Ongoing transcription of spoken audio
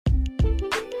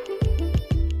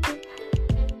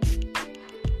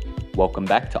Welcome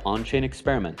back to On-Chain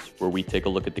Experiments, where we take a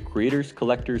look at the creators,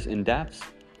 collectors, and dApps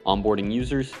onboarding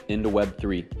users into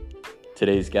Web3.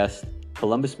 Today's guest,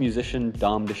 Columbus musician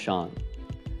Dom Deshawn.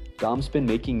 Dom's been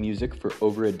making music for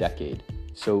over a decade,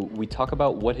 so we talk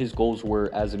about what his goals were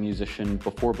as a musician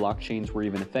before blockchains were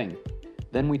even a thing.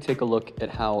 Then we take a look at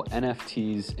how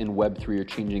NFTs in Web3 are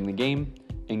changing the game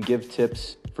and give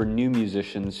tips for new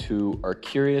musicians who are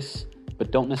curious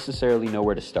but don't necessarily know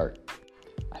where to start.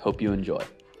 I hope you enjoy.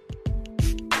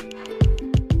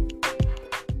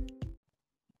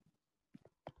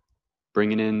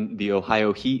 Bringing in the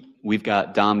Ohio Heat, we've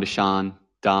got Dom Deshawn.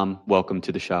 Dom, welcome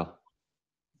to the show.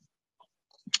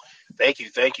 Thank you.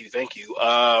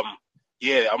 I'm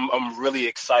really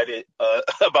excited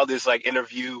about this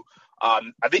interview. I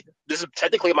think this is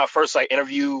technically my first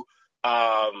interview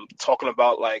talking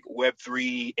about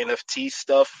Web3 NFT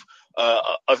stuff.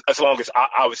 As long as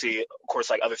obviously, of course,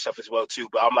 other stuff as well too.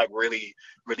 But I'm really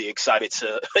excited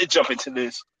to jump into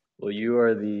this. Well, you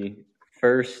are the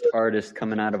first artist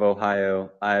coming out of Ohio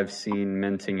I've seen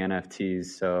minting NFTs,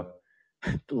 so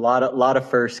a lot of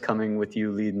firsts coming with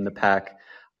you leading the pack.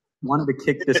 Wanted to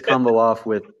kick this combo off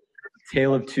with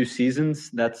Tale of Two Seasons.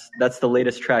 That's the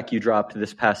latest track you dropped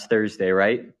this past Thursday,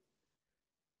 right?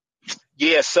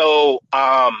 Yeah. So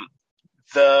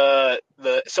so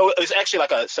it's actually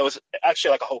a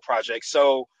whole project.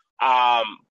 So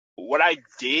what I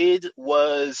did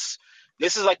was,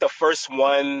 this is the first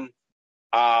one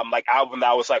album that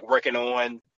I was working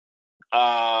on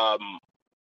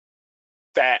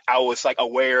that I was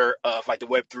aware of the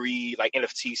Web3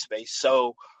 NFT space.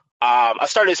 So I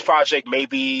started this project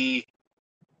maybe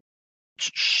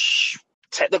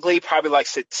technically probably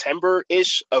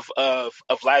September-ish of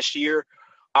last year.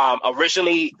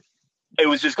 Originally it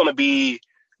was just gonna be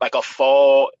a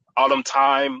fall autumn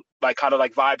time kind of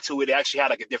vibe to it. It actually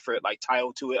had a different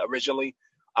title to it originally.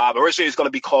 Originally it's gonna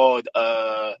be called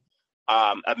A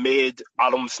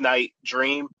Mid-Autumn's Night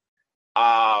Dream.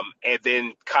 And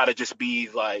then kind of just be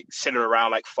centered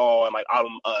around fall and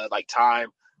autumn time.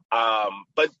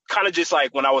 But kind of just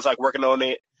when I was working on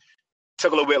it,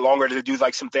 took a little bit longer to do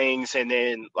some things, and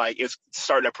then it's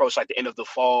starting to approach the end of the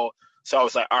fall. So I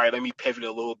was all right, let me pivot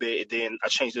a little bit, and then I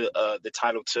changed the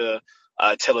title to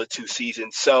Tale of Two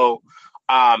Seasons. So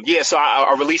so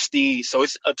I released so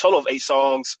it's a total of 8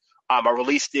 songs. I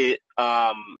released it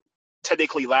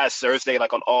technically last Thursday,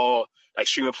 on all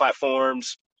streaming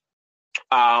platforms.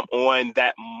 On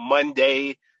that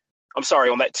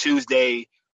Tuesday,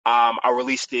 I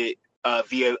released it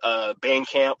via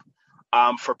Bandcamp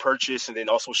for purchase, and then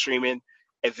also streaming.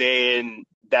 And then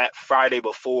that Friday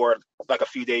before, a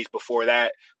few days before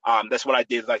that, that's when I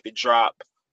did the drop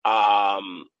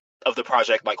of the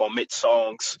project on Mid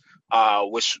Songs,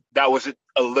 which that was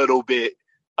a little bit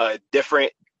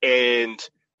different, and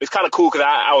it's kind of cool because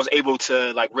I was able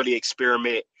to really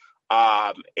experiment.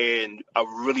 And I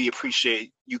really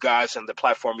appreciate you guys and the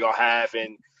platform y'all have,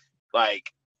 and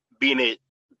being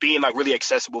really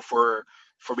accessible for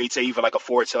me to even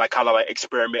afford to kind of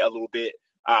experiment a little bit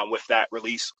with that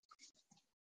release.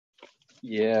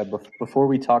 Yeah, before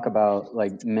we talk about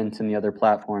Mint and the other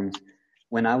platforms,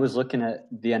 when I was looking at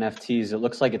the NFTs, it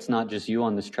looks like it's not just you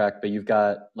on this track, but you've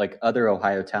got other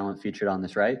Ohio talent featured on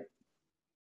this, right?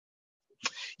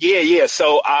 Yeah.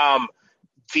 So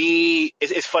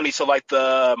it's funny. So it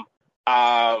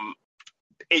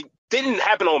didn't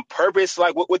happen on purpose,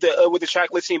 with the track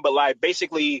listing, but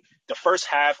basically the first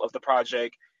half of the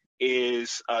project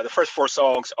is the first 4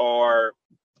 songs are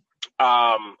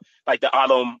the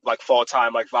autumn fall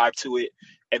time vibe to it,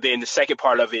 and then the second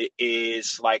part of it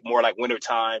is more winter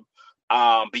time.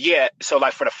 But yeah, so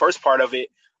for the first part of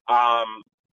it,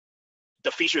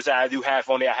 the features that I do have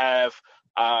on there, I have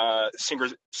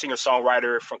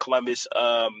singer-songwriter from Columbus,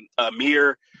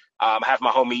 Amir. I have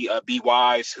my homie B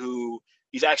Wise, who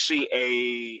he's actually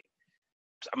he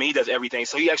does everything.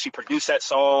 So he actually produced that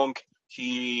song.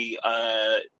 He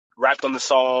rapped on the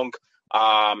song.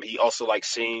 He also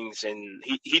sings, and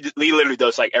he literally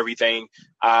does everything.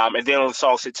 And then on the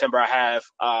song September, I have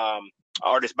an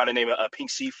artist by the name of Pink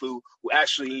Sifu, who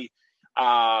actually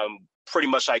pretty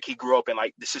much he grew up in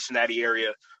the Cincinnati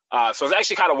area. So it's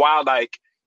actually kind of wild.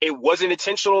 It wasn't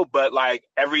intentional, but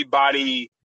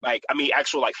everybody,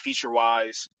 actual feature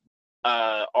wise,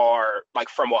 are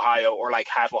from Ohio or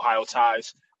have Ohio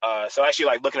ties. So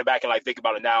actually looking back and thinking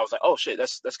about it now, I was oh shit,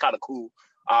 that's kind of cool.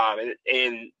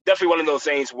 And definitely one of those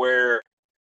things where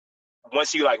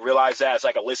once you realize that as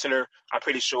a listener, I'm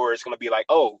pretty sure it's gonna be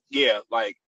oh yeah,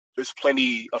 there's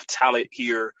plenty of talent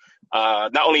here,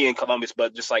 not only in Columbus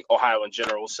but just Ohio in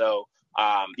general. So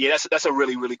yeah, that's a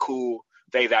really cool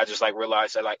day that I just like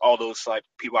realized that like all those like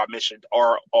people I mentioned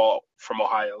are all from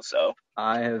Ohio. So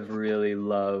I have really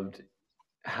loved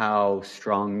how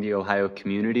strong the Ohio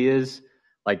community is.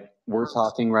 Like we're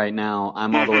talking right now,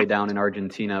 I'm all the way down in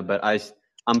Argentina, but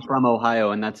I'm from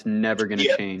Ohio, and that's never going to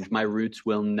yeah, change. My roots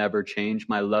will never change.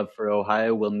 My love for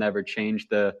Ohio will never change.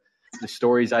 The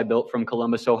stories I built from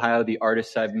Columbus, Ohio, the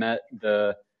artists I've met,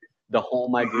 the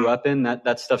home I grew up in,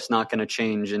 that stuff's not going to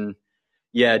change. And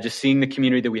yeah, just seeing the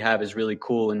community that we have is really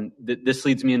cool. And this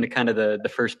leads me into kind of the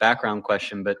first background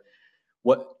question. But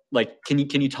what, like, can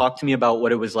you talk to me about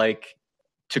what it was like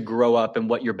to grow up and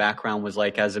what your background was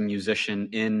like as a musician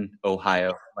in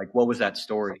Ohio? Like, what was that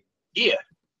story? yeah,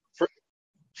 for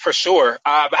for sure.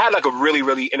 I had like a really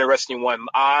really interesting one.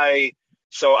 I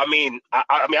mean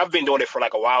I've been doing it for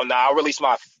like a while now. I released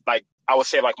my like I would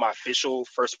say like my official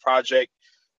first project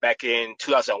back in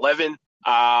 2011.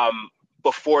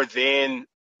 Before then,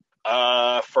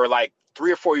 for like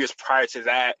 3 or 4 years prior to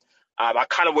that, I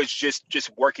kind of was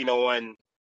just working on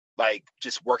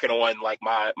like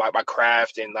my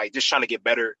craft and like just trying to get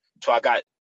better. So I got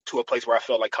to a place where I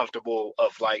felt like comfortable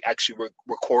of like actually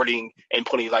recording and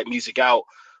putting like music out.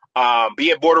 Be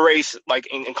at Border Race like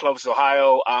in Columbus,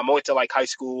 Ohio. I went to like high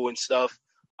school and stuff,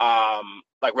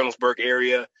 like Reynoldsburg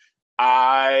area.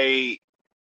 I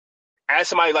as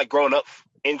somebody like growing up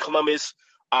in Columbus,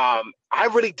 I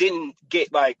really didn't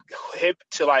get like hip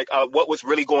to like what was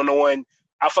really going on.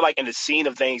 I feel like in the scene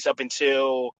of things up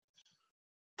until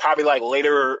probably like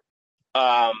later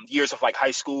years of like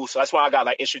high school. So that's why I got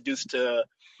like introduced to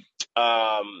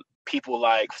people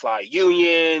like Fly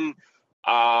Union,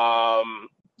 um,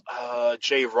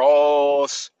 Jay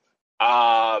Ross,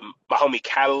 my homie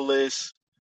Catalyst,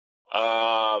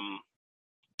 um,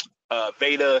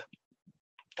 Veda.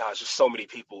 Gosh, there's so many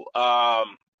people.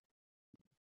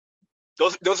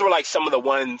 Those were like some of the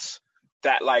ones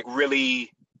that like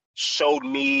really showed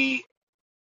me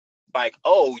like,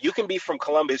 oh, you can be from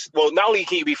Columbus. Well, not only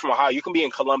can you be from Ohio, you can be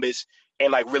in Columbus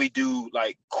and like really do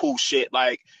like cool shit.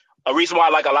 Like a reason why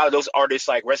like a lot of those artists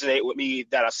like resonate with me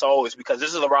that I saw is because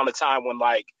this is around the time when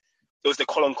like it was the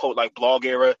quote unquote like blog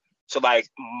era. So like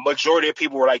majority of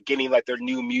people were like getting like their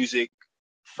new music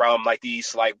from like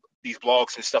these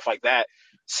blogs and stuff like that.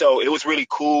 So it was really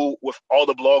cool with all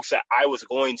the blogs that I was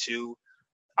going to.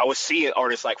 I was seeing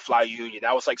artists like Fly Union.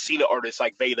 I was like seeing artists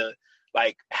like Veda,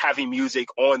 like having music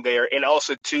on there, and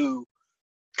also too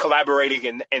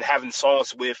collaborating and having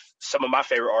songs with some of my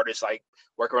favorite artists, like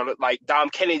working on like Dom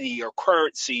Kennedy or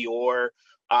Currency, or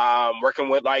working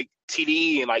with like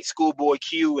TDE and like Schoolboy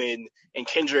Q and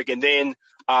Kendrick, and then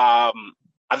I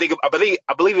believe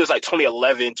it was like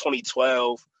 2011,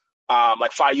 2012.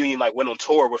 Like Fly Union like went on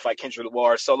tour with like Kendrick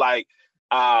Lamar, so like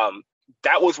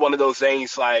that was one of those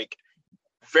things like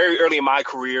very early in my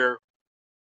career,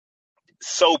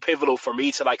 so pivotal for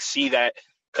me to like see that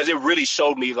because it really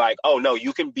showed me like, oh no,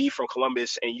 you can be from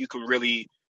Columbus and you can really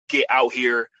get out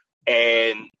here,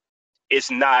 and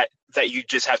it's not that you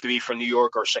just have to be from New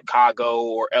York or Chicago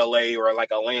or LA or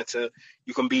like Atlanta.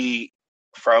 You can be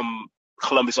from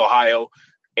Columbus, Ohio,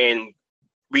 and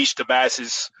reach the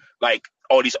masses like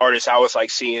all these artists I was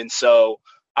like seeing. So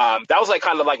that was like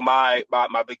kind of like my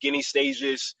beginning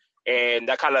stages, and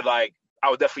that kind of like I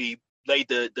would definitely laid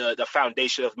the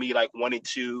foundation of me like wanting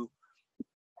to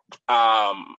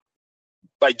um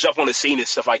like jump on the scene and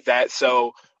stuff like that.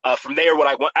 So from there, when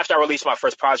after I released my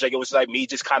first project, it was like me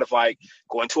just kind of like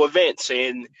going to events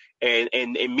and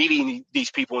meeting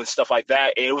these people and stuff like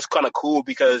that. And it was kind of cool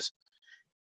because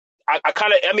I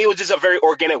kind of, I mean, it was just a very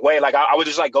organic way. Like I would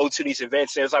just like go to these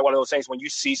events, and it's like one of those things when you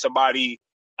see somebody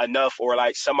enough, or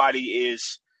like somebody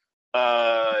is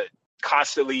uh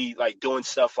constantly like doing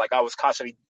stuff. Like I was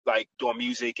constantly like doing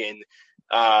music and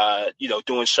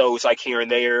doing shows like here and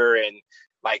there, and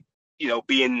like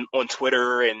being on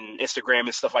Twitter and Instagram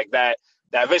and stuff like that.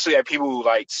 That eventually like people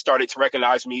like started to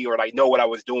recognize me or like know what I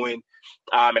was doing,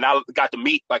 and I got to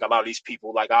meet like a lot of these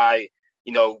people. Like I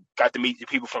got to meet the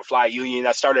people from Fly Union.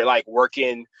 I started like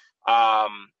working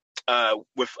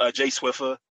with Jay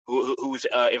Swiffer, who was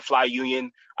in Fly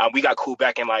Union. We got cool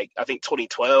back in like I think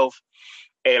 2012,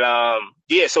 and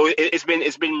yeah, so it's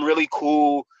been really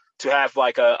cool to have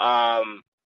like to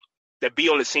be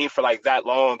on the scene for like that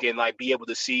long and like be able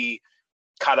to see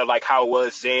kind of like how it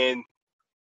was then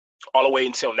all the way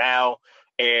until now.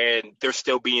 And there's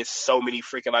still being so many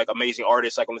freaking like amazing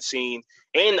artists like on the scene.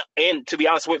 And to be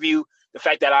honest with you, the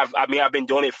fact that I've been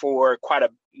doing it for quite a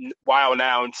while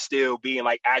now and still being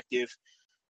like active.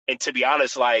 And to be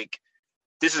honest, like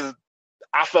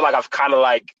I feel like I've kind of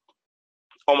like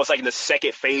almost like in the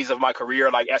second phase of my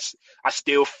career. Like I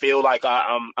still feel like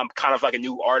I'm kind of like a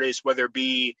new artist, whether it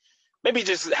be maybe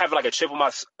just having like a chip on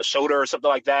my shoulder or something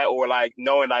like that, or like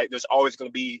knowing like there's always going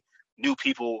to be new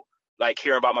people like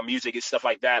hearing about my music and stuff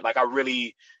like that. Like I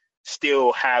really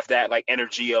still have that like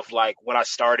energy of like when I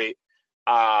started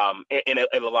in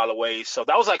a lot of ways. So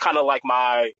that was like kind of like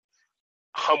my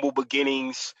humble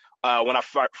beginnings when I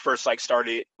first like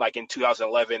started like in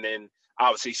 2011, and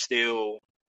obviously still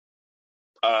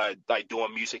like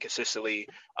doing music consistently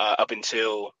up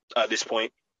until this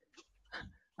point.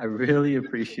 I really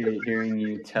appreciate hearing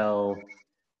you tell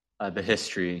the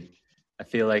history. I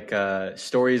feel like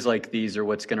stories like these are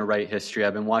what's going to write history.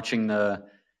 I've been watching the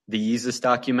Yeezus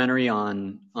documentary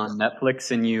on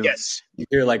Netflix, and Yes. you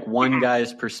hear like one Mhm.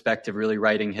 guy's perspective really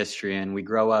writing history. And we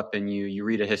grow up, and you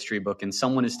read a history book, and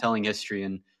someone is telling history,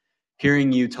 and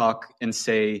hearing you talk and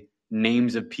say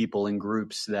names of people and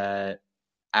groups that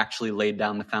actually laid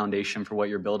down the foundation for what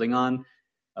you're building on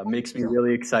makes me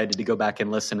really excited to go back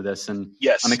and listen to this. And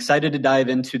I'm Yes. excited to dive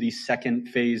into the second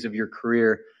phase of your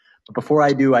career. But before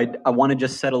I do, I want to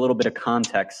just set a little bit of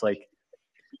context. Like,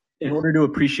 in order to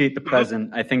appreciate the Mhm.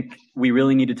 present, I think we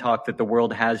really need to talk that the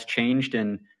world has changed.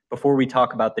 And before we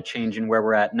talk about the change and where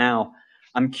we're at now,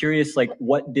 I'm curious, like,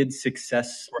 what did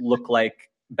success look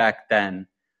like back then?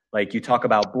 Like, you talk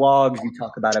about blogs, you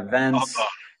talk about events. Uh,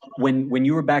 When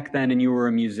you were back then and you were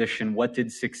a musician, what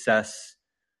did success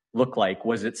look like?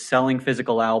 Was it selling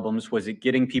physical albums? Was it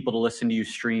getting people to listen to you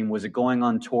stream? Was it going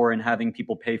on tour and having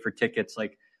people pay for tickets?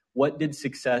 Like, what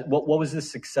was the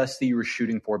success that you were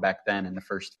shooting for back then in the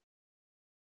first?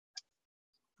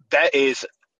 that is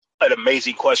an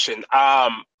amazing question.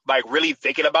 Like really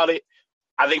thinking about it,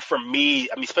 I think for me,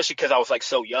 I mean, especially because I was like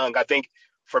so young, I think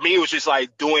for me it was just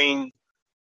like doing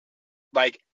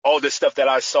like all this stuff that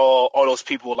I saw all those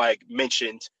people like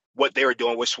mentioned what they were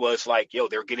doing, which was like, yo,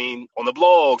 they're getting on the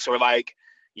blogs, or like,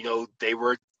 they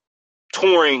were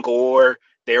touring, or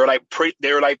they were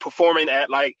like performing at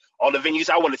like all the venues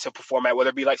I wanted to perform at, whether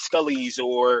it be like Scully's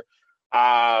or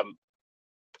um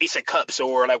Ace of Cups,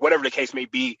 or like whatever the case may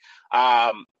be.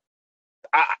 Um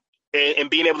I and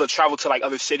being able to travel to like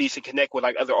other cities and connect with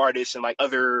like other artists and like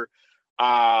other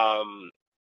um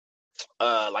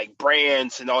like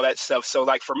brands and all that stuff. So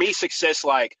like for me, success,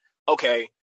 like, okay,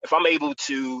 if I'm able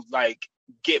to like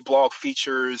get blog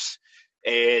features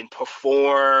and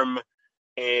perform,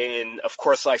 and of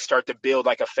course like start to build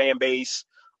like a fan base.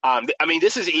 I mean,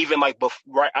 this is even like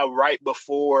right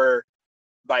before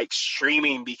like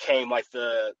streaming became like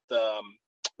the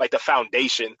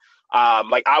foundation.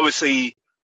 Like obviously,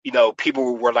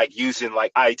 people were like using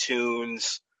like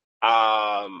iTunes,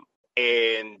 um,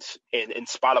 and and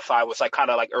Spotify was like kind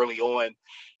of like early on.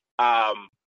 Um,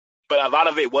 but a lot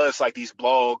of it was like these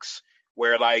blogs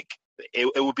where like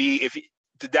it would be, if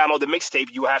to download the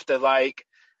mixtape, you have to like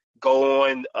go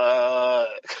on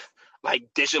like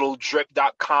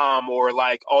digitaldrip.com, or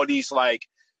like all these like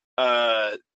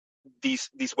uh these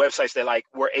websites that like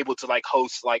were able to like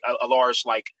host like a large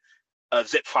like a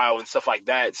zip file and stuff like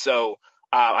that. So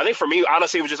I think for me,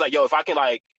 honestly, it was just like, yo, if I can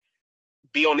like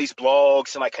be on these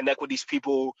blogs and like connect with these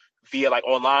people via like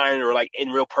online or like in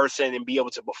real person and be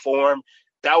able to perform,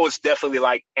 that was definitely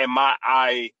like in my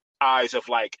eyes of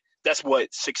like that's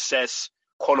what success,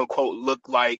 quote unquote, looked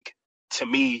like to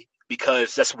me,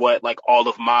 because that's what like all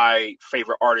of my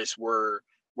favorite artists were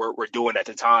doing at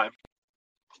the time.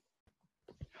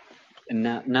 And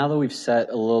now that we've set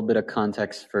a little bit of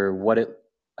context for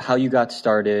how you got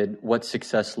started, what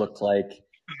success looked like,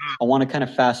 I want to kind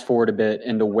of fast forward a bit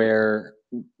into where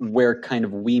kind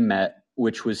of we met,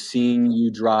 which was seeing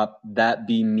you drop That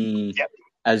Be Me Yep.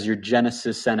 as your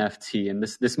Genesis NFT. And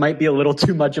this might be a little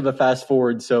too much of a fast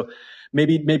forward, so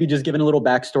maybe just giving a little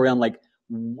backstory on like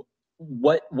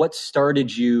what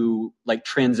started you like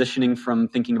transitioning from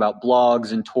thinking about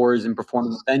blogs and tours and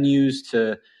performing venues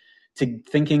to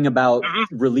thinking about Mm-hmm.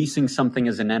 releasing something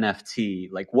as an NFT.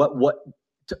 Like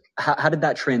how did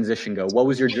that transition go? What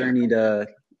was your journey to?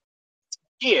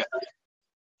 Yeah.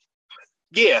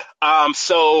 Yeah.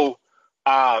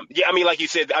 Yeah, I mean, like you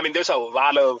said, I mean, there's a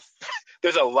lot of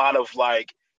there's a lot of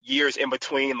like years in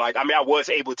between. Like, I mean, I was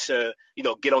able to,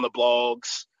 get on the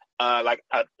blogs, like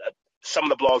some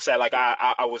of the blogs that like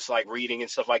I was like reading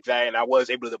and stuff like that, and I was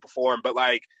able to perform. But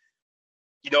like,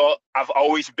 I've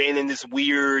always been in this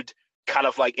weird kind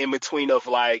of like in between of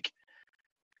like,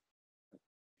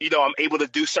 I'm able to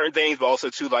do certain things, but also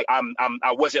too like I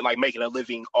wasn't like making a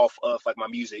living off of like my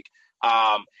music.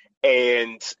 Um,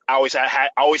 and I always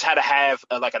had to have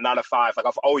like a 9 to 5. Like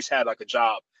I've always had like a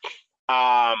job.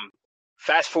 Um,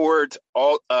 Fast forward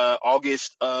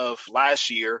August of last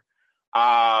year,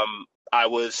 I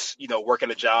was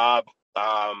working a job.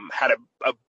 Had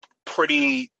a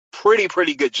pretty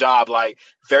pretty good job, like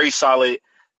very solid.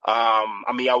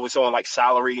 I mean, I was on like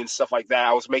salary and stuff like that.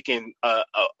 I was making a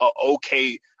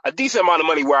decent amount of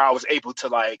money where I was able to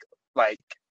like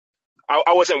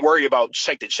I wasn't worried about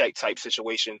check to check type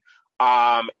situation.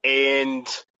 And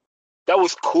that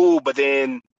was cool. But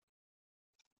then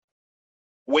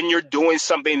when you're doing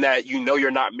something that you know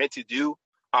you're not meant to do,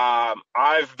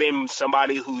 I've been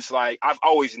somebody who's like, I've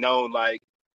always known like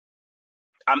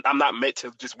I'm not meant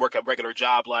to just work a regular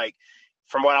job. Like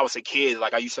from when I was a kid,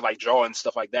 like I used to like draw and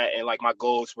stuff like that, and like my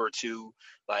goals were to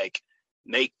like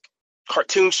make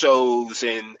cartoon shows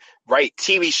and write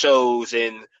TV shows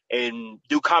and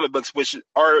do comic books, which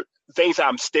are things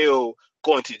I'm still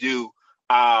going to do.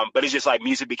 But it's just like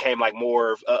music became like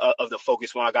more of the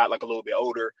focus when I got like a little bit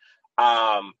older.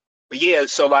 But yeah,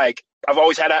 so like I've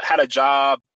always had a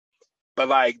job, but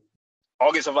like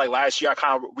August of like last year, I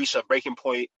kind of reached a breaking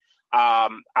point.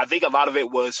 I think a lot of it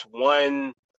was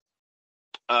one,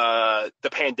 the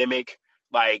pandemic,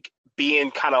 like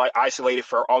being kind of like isolated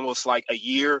for almost like a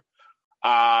year.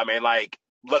 And like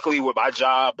luckily with my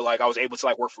job, like I was able to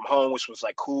like work from home, which was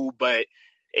like cool, but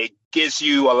it gives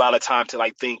you a lot of time to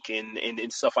like think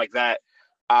and stuff like that.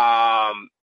 Um,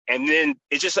 and then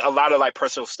it's just a lot of like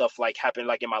personal stuff like happened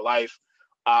like in my life.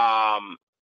 Um,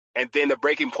 and then the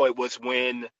breaking point was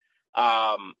when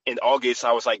in August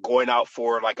I was like going out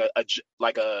for like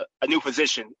a new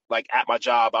position like at my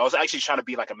job. I was actually trying to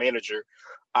be like a manager.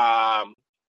 Um,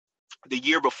 the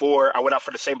year before I went out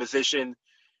for the same position,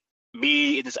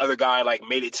 me and this other guy like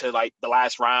made it to like the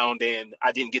last round and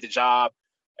I didn't get the job.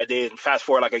 And then fast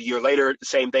forward like a year later, the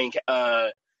same thing.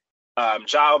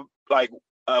 Job like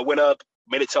went up,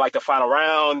 made it to like the final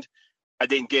round. I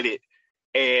didn't get it,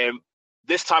 and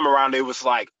this time around it was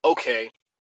like, okay,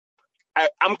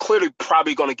 I'm clearly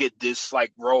probably gonna get this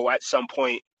like role at some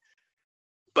point,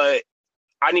 but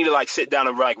I need to like sit down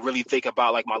and like really think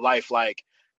about like my life. Like,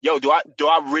 yo, do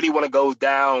I really want to go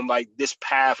down like this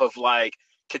path of like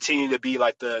continue to be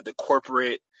like the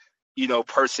corporate,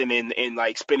 person and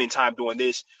like spending time doing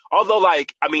this? Although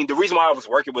like I mean the reason why I was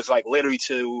working was like literally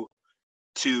to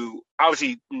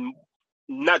obviously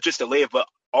not just to live, but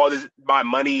all this my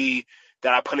money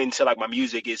that I put into like my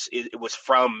music it was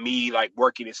from me like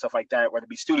working and stuff like that, whether it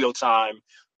be studio time,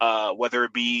 whether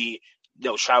it be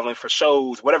traveling for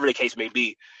shows, whatever the case may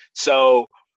be. So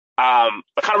I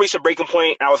kind of reached a breaking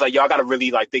point, and I was like, yo, I gotta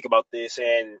really like think about this,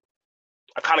 and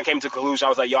I kind of came to the conclusion. I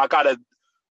was like, yo,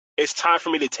 it's time for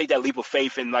me to take that leap of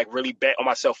faith and like really bet on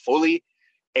myself fully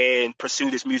and pursue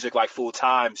this music like full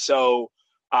time. So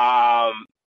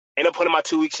ended up putting my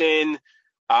 2 weeks in.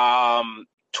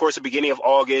 Towards the beginning of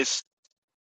August,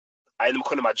 I ended up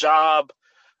quitting my job,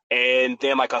 and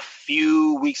then like a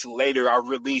few weeks later, I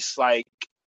released like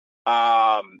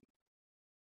um,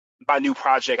 my new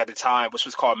project at the time, which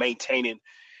was called Maintaining.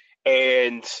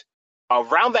 And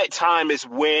around that time is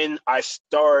when I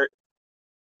start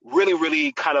really,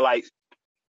 really kind of like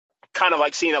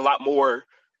seeing a lot more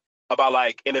about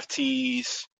like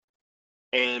NFTs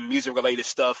and music related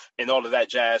stuff and all of that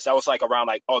jazz. That was like around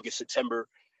like August, September.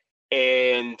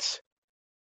 And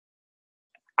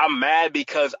I'm mad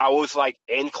because I was like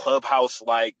in Clubhouse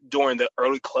like during the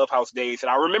early Clubhouse days, and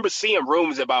I remember seeing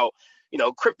rooms about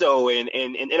crypto and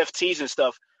NFTs and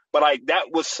stuff, but like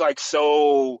that was like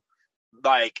so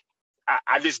like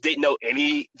I just didn't know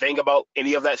anything about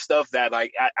any of that stuff that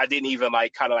like I didn't even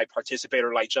like kind of like participate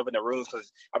or like jump in the rooms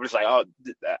because I'm just like, oh,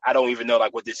 I don't even know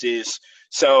like what this is.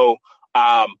 So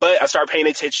but I started paying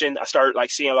attention. I started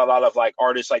like seeing a lot of like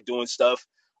artists like doing stuff.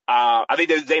 I think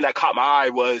the thing that caught my eye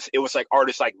was it was like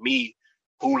artists like me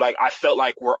who like I felt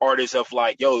like were artists of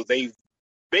like, yo, they've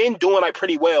been doing like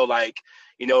pretty well. Like,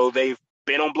 they've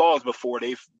been on blogs before,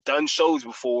 they've done shows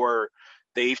before,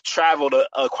 they've traveled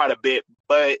quite a bit,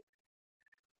 but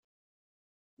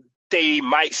they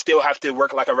might still have to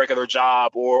work like a regular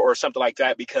job or something like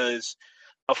that because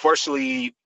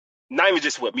unfortunately, not even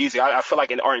just with music, I feel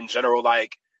like in art in general,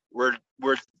 like we're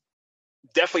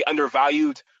definitely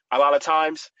undervalued a lot of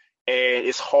times, and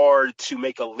it's hard to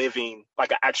make a living,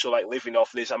 like an actual like living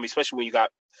off of this. I mean, especially when you got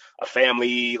a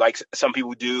family, like some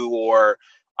people do, or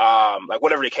like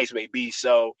whatever the case may be.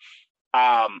 So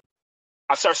um,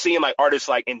 I start seeing like artists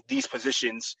like in these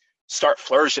positions start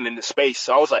flourishing in the space.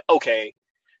 So I was like, okay,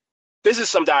 this is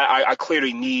something I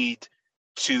clearly need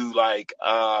to like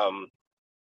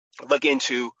look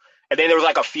into. And then there was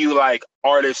like a few like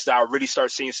artists that I really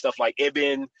start seeing stuff like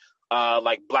Ibn,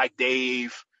 like Black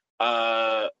Dave,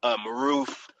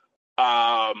 Maroof,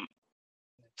 um,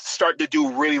 start to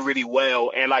do really, really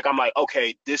well. And like I'm like,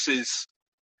 okay, this is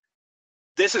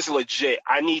this is legit.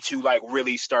 I need to like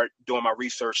really start doing my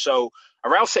research. So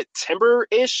around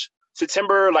September-ish,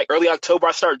 September, like early October,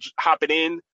 I start hopping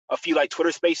in a few like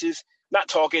Twitter spaces, not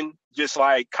talking, just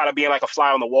like kind of being like a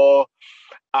fly on the wall.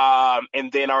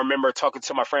 And then I remember talking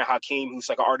to my friend Hakeem, who's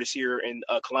like an artist here in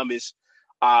Columbus.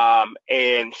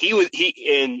 And he was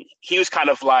kind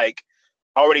of like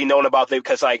already known about it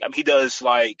because like he does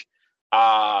like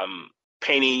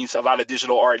paintings, a lot of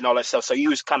digital art and all that stuff. So he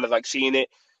was kind of like seeing it.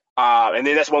 And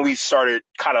then that's when we started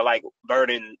kind of like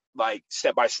learning like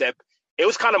step by step. It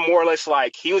was kind of more or less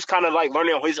like he was kind of like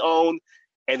learning on his own.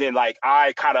 And then like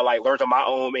I kind of like learned on my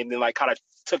own and then like kind of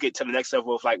took it to the next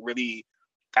level of like really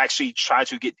actually trying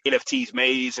to get NFTs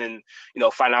made and,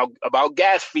 find out about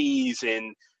gas fees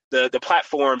and the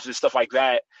platforms and stuff like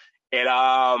that. And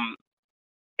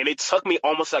it took me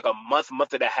almost like a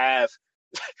month and a half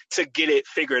to get it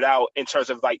figured out in terms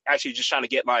of like actually just trying to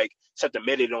get like something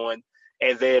minted on.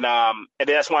 And then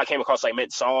that's when I came across like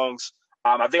Mint Songs.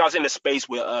 I think I was in the space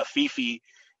with Fifi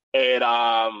and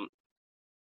I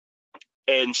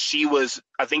think she was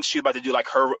about to do like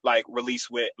her like release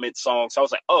with Mint Songs. So I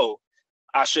was like, oh,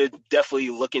 I should definitely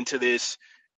look into this.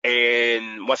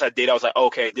 And once I did, I was like,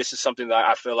 okay, this is something that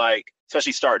I feel like,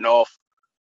 especially starting off,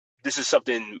 this is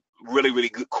something really, really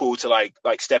good, cool to like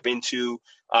step into.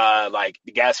 Like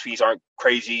the gas fees aren't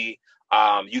crazy.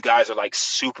 You guys are like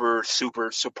super,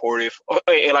 super supportive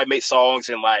and like make songs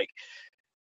and like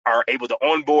are able to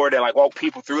onboard and like walk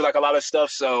people through like a lot of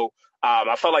stuff. So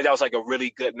I felt like that was like a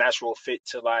really good natural fit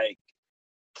to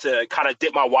kind of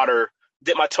dip my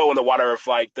toe in the water of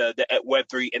like the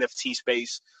Web3 NFT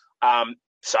space.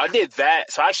 So I did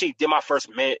that. So I actually did my first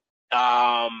mint.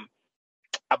 I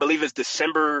believe it's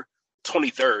December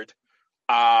 23rd.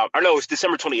 Or no, it's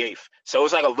December 28th. So it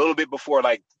was like a little bit before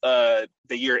like the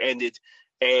year ended.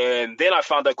 And then I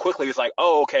found out quickly, it's like,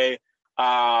 oh, okay.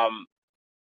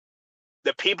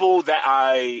 The people that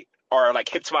I are like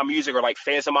hip to my music or like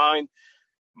fans of mine,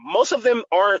 most of them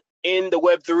aren't in the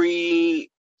Web3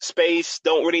 space,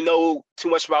 don't really know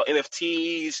too much about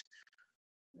NFTs.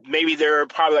 Maybe they're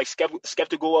probably like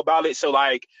skeptical about it. So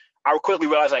like I would quickly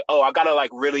realize like, oh, I gotta like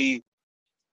really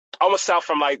almost start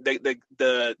from like the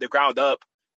ground up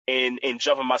and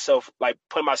jumping myself, like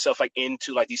putting myself like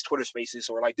into like these Twitter spaces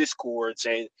or like Discords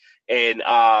and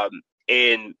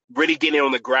really getting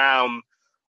on the ground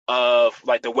of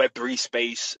like the Web3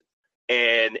 space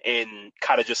and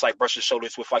kind of just like brushing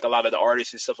shoulders with like a lot of the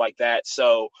artists and stuff like that.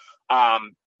 So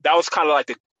that was kind of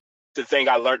like the thing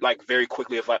I learned like very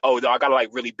quickly of like, oh no, I gotta like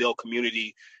really build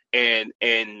community and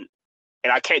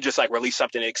I can't just like release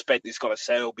something and expect it's gonna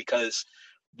sell because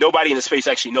nobody in the space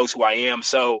actually knows who I am.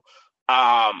 So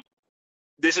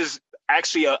this is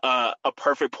actually a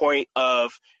perfect point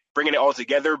of bringing it all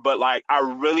together. But like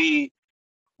the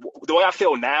way I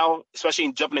feel now, especially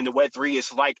in jumping into Web3,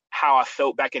 is like how I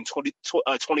felt back in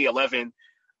 2011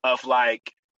 of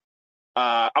like,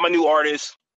 I'm a new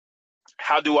artist.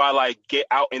 How do I like get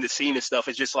out in the scene and stuff?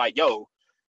 It's just like, yo,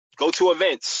 go to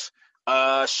events,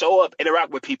 show up,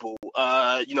 interact with people,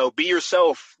 be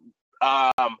yourself.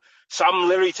 So I'm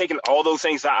literally taking all those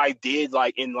things that I did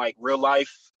like in like real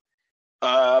life,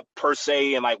 per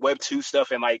se, and like Web2 stuff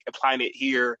and like applying it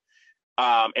here.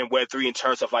 And Web3 in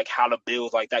terms of like how to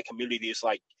build like that community. Is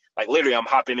like literally I'm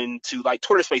hopping into like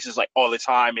Twitter spaces like all the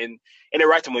time and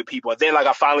interacting with people. And then like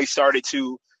I finally started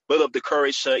to build up the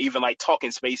courage to even like talk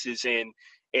in spaces and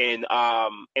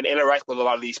interact with a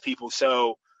lot of these people.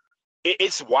 So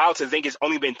it's wild to think it's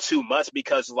only been 2 months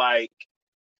because like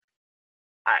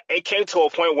it came to a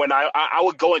point when I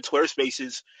would go in Twitter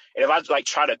spaces and if I like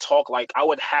try to talk, like I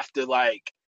would have to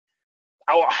like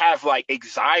I will have like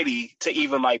anxiety to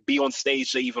even like be on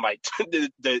stage to even like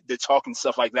the talk and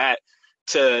stuff like that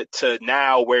to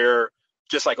now where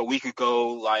just like a week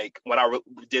ago, like when I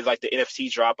did like the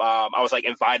NFT drop, I was like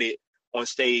invited on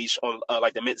stage on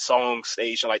like the Mint Song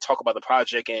stage and like talk about the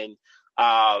project. And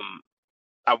I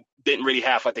didn't really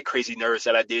have like the crazy nerves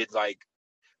that I did like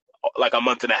a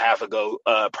month and a half ago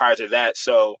prior to that.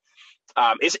 So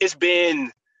it's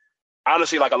been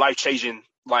honestly like a life changing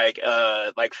like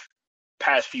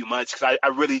past few months because I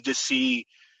really just see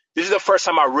this is the first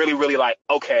time I really like,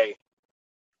 okay,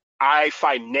 I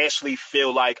financially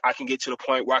feel like I can get to the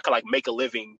point where I can like make a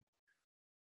living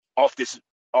off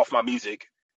my music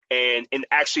and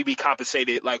actually be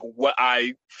compensated like what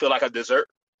I feel like I deserve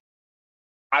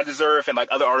and like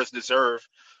other artists deserve.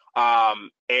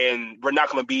 And we're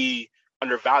not going to be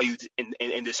undervalued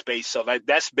in this space. So like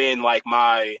that's been like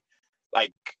my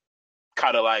like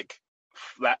kind of like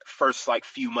first like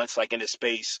few months like in this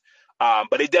space.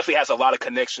 But it definitely has a lot of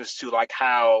connections to like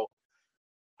how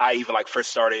I even like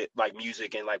first started like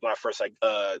music and like when I first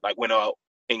like went out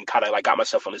and kind of like got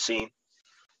myself on the scene.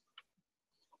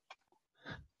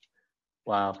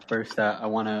 Wow. First, I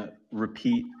want to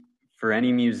repeat for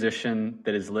any musician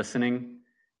that is listening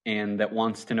and that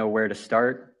wants to know where to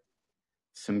start,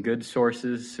 some good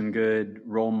sources, some good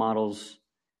role models.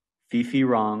 Fifi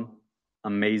Wrong,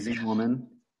 amazing woman.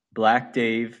 Black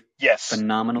Dave, Yes.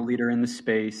 phenomenal leader in the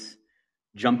space.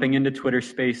 Jumping into Twitter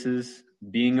spaces,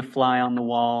 being a fly on the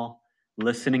wall,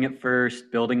 listening at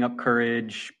first, building up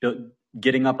courage,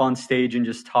 getting up on stage and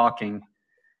just talking.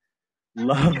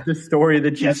 Love the story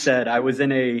that you said. I was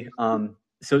in a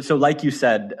so like you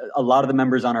said, a lot of the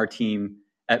members on our team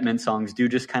at Mint Songs do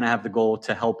just kind of have the goal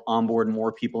to help onboard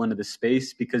more people into the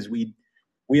space, because we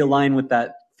align with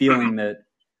that feeling that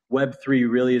Web3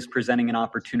 really is presenting an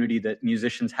opportunity that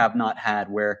musicians have not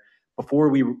had, where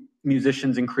before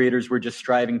musicians and creators were just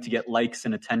striving to get likes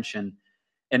and attention,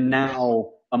 and now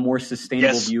a more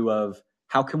sustainable view of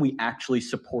how can we actually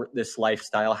support this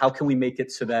lifestyle? How can we make it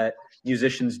so that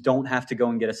musicians don't have to go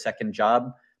and get a second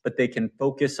job, but they can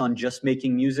focus on just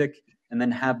making music and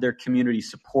then have their community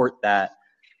support that.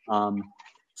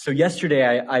 So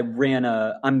yesterday I ran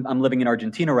I'm living in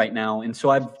Argentina right now. And so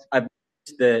I've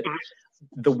noticed that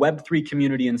the Web3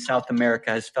 community in South America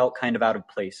has felt kind of out of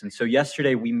place. And so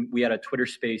yesterday we had a Twitter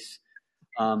space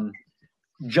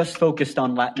just focused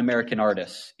on Latin American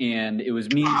artists. And it was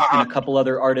me and a couple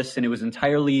other artists, and it was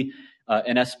entirely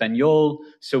in Espanol.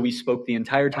 So we spoke the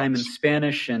entire time in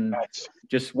Spanish. And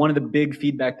just one of the big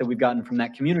feedback that we've gotten from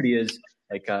that community is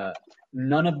like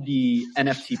none of the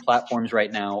NFT platforms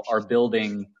right now are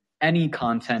building any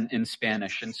content in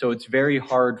Spanish. And so it's very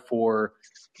hard for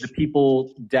the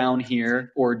people down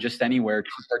here or just anywhere to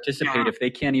participate if they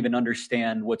can't even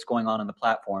understand what's going on the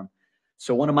platform.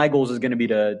 So one of my goals is going to be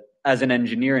to, as an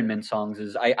engineer in Mint Songs,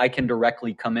 is I can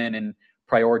directly come in and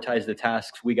prioritize the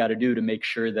tasks we got to do to make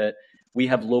sure that we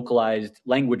have localized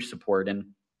language support. And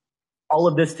all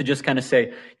of this to just kind of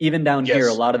say, even down here,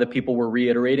 a lot of the people were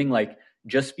reiterating, like,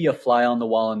 just be a fly on the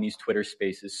wall in these Twitter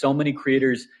spaces. So many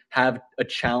creators have a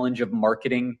challenge of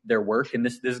marketing their work. And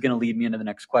this is going to lead me into the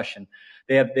next question.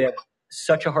 They have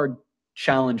such a hard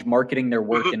challenge marketing their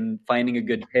work and finding a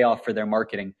good payoff for their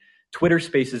marketing. Twitter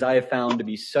spaces I have found to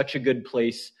be such a good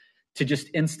place to just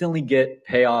instantly get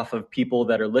payoff of people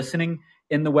that are listening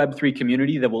in the Web3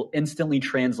 community that will instantly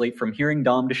translate from hearing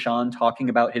Dom Deshawn talking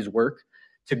about his work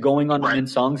to going on Mint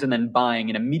Songs and then buying,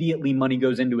 and immediately money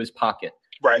goes into his pocket.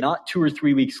 Not 2 or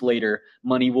 3 weeks later,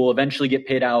 money will eventually get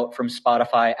paid out from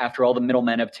Spotify after all the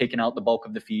middlemen have taken out the bulk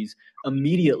of the fees.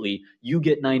 Immediately, you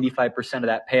get 95% of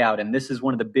that payout. And this is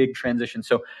one of the big transitions.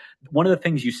 So one of the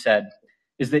things you said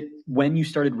is that when you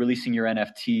started releasing your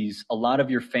NFTs, a lot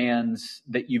of your fans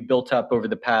that you've built up over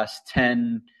the past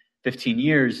 10, 15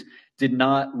 years did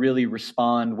not really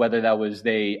respond, whether that was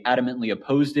they adamantly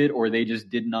opposed it or they just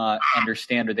did not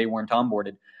understand or they weren't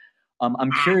onboarded.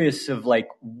 I'm curious of like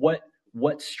what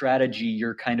strategy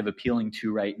you're kind of appealing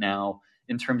to right now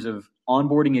in terms of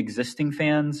onboarding existing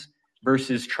fans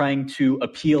versus trying to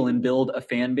appeal and build a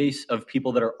fan base of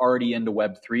people that are already into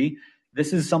Web3.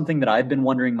 This is something that I've been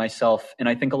wondering myself, and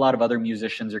I think a lot of other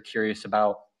musicians are curious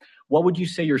about. What would you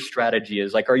say your strategy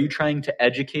is? Like, are you trying to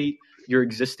educate your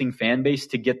existing fan base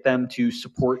to get them to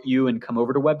support you and come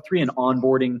over to Web3 and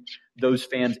onboarding those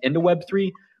fans into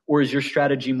Web3? Or is your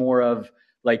strategy more of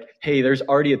like, hey, there's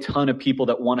already a ton of people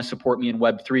that want to support me in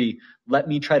Web3. Let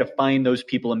me try to find those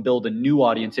people and build a new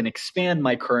audience and expand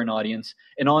my current audience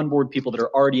and onboard people that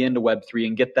are already into Web3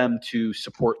 and get them to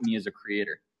support me as a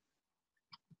creator?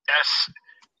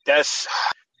 That's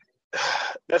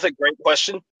a great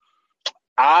question.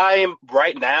 I'm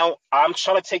trying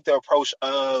to take the approach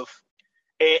of,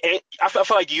 and I feel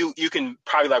like you can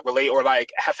probably like relate or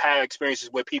like have had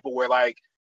experiences with people where like,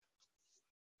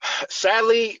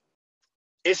 sadly,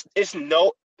 it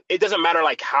doesn't matter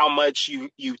like how much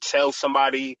you tell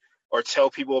somebody or tell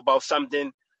people about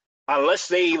something, unless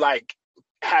they like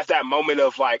have that moment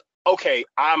of like, okay,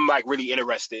 I'm like really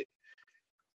interested.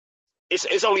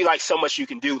 It's only like so much you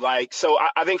can do. Like, so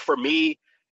I think for me,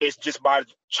 it's just by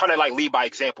trying to like lead by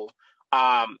example.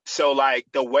 So like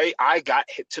the way I got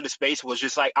hit to the space was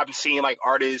just like, I'm seeing like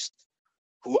artists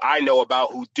who I know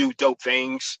about who do dope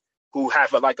things, who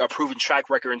have a proven track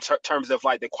record in terms of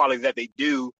like the quality that they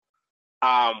do.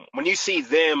 When you see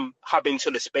them hop into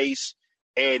the space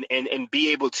and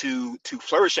be able to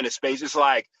flourish in the space, it's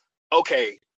like,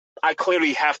 okay, I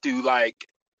clearly have to like,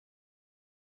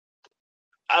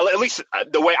 at least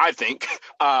the way I think,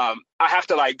 I have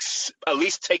to like at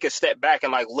least take a step back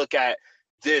and like look at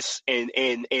this and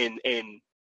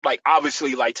like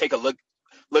obviously like take a look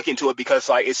into it, because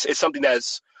like it's something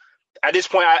that's at this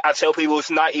point, I tell people it's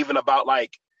not even about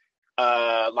like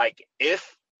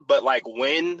if, but like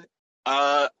when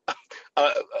uh,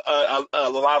 a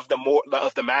lot of the more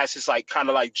of the masses like kind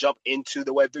of like jump into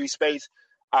the Web3 space.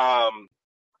 Um,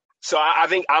 so I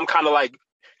think I'm kind of like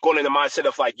going in the mindset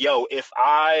of like, yo, if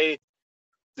I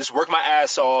just work my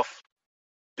ass off,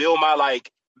 build my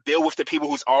like build with the people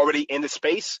who's already in the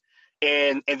space,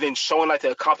 and then showing like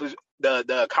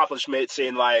the accomplishments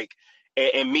and like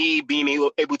and me being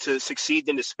able to succeed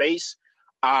in the space,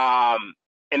 and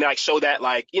like show that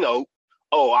like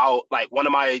oh I'll like one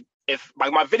of my if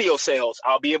like my video sales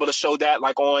I'll be able to show that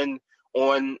like on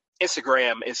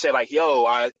Instagram and say like yo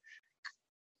I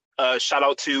shout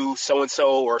out to so and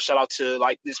so or shout out to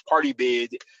like this party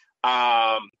bid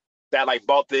that like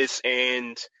bought this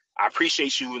and I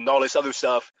appreciate you and all this other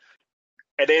stuff.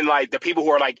 And then like the people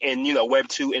who are like in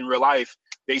Web2 in real life,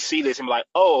 they see this and be like,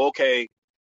 oh okay,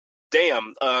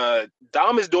 damn,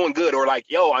 Dom is doing good, or like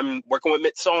yo I'm working with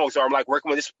Mid Songs, or I'm like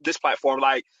working with this platform.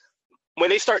 Like when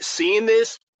they start seeing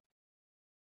this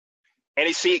and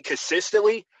they see it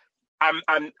consistently,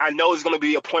 I know it's gonna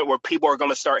be a point where people are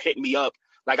gonna start hitting me up.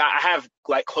 Like I have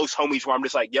like close homies where I'm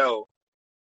just like, yo,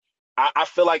 I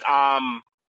feel like I'm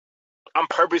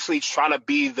purposely trying to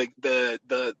be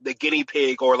the guinea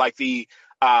pig or like the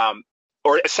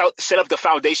or set up the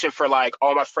foundation for like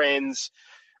all my friends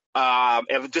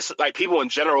and just like people in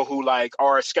general who like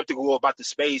are skeptical about the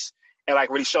space, and like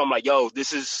really show them like, yo,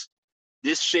 this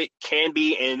shit can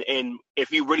be, and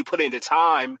if you really put it into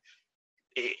time,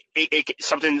 it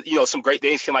something some great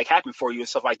things can like happen for you and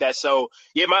stuff like that. So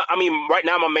yeah, I mean right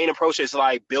now my main approach is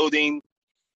like building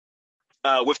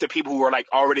with the people who are like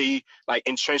already like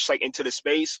entrenched like into the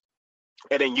space,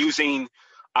 and then using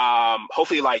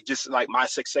hopefully like just like my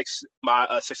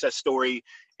success story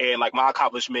and like my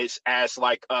accomplishments as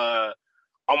like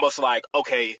almost like,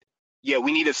 okay, yeah,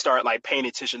 we need to start like paying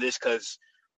attention to this because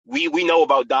we know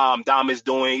about Dom has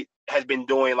been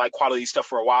doing like quality stuff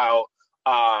for a while.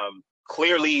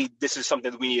 Clearly this is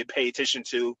something that we need to pay attention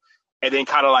to. And then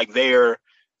kind of like they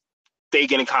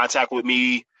get in contact with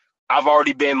me. I've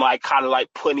already been like kind of like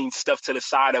putting stuff to the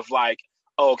side of like,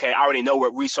 oh, okay, I already know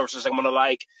what resources I'm gonna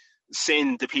like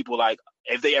send to people, like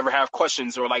if they ever have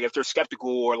questions or like if they're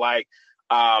skeptical or like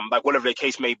whatever the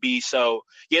case may be. So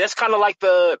yeah, that's kind of like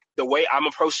the way I'm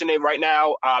approaching it right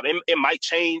now. It might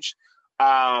change,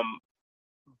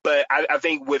 but I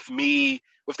think with me,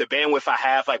 with the bandwidth I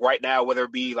have like right now, whether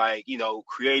it be like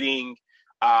creating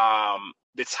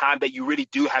the time that you really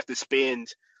do have to spend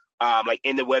like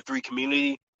in the Web3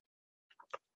 community,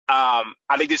 I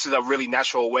think this is a really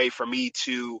natural way for me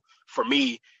to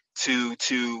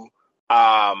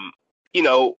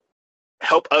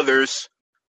help others,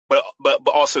 but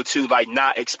also to like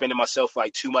not expending myself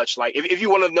like too much. Like if you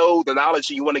want to know the knowledge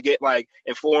and you want to get like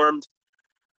informed,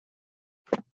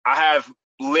 I have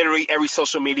literally every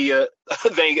social media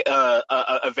thing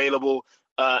available.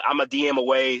 I'm a DM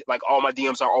away. Like all my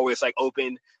DMs are always like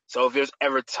open. So if there's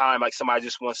ever time like somebody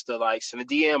just wants to like send a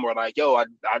DM or like, yo, I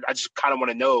just kind of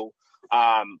want to know,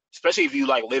 especially if you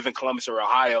like live in Columbus or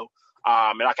Ohio,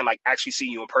 and I can like actually see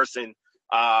you in person,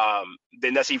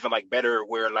 then that's even like better,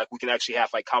 where like we can actually have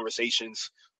like conversations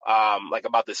like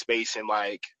about the space and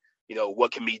like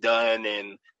what can be done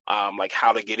and like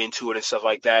how to get into it and stuff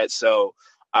like that. So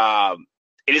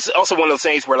it is also one of those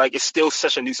things where like it's still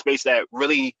such a new space that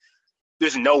really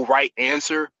there's no right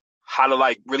answer how to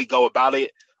like really go about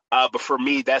it. But for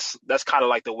me, that's kind of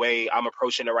like the way I'm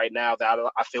approaching it right now, that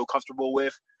I feel comfortable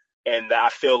with, and that I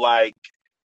feel like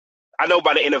I know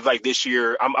by the end of like this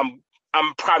year, I'm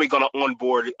probably gonna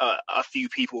onboard a few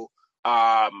people,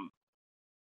 whether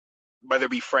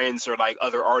it be friends or like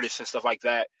other artists and stuff like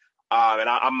that. And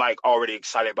I'm like already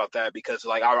excited about that because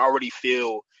like I already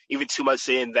feel even 2 months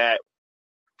in that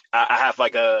I have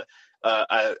like a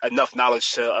enough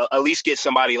knowledge to at least get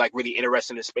somebody like really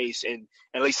interested in the space and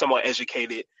at least somewhat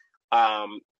educated,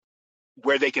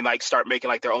 where they can like start making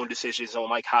like their own decisions on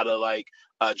like how to like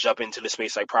jump into the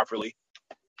space like properly.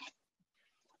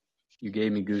 You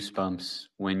gave me goosebumps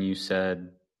when you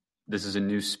said this is a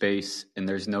new space and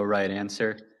there's no right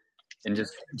answer. And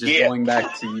just yeah. Going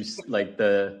back to you, like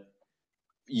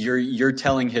you're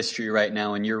telling history right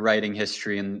now and you're writing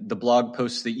history, and the blog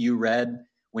posts that you read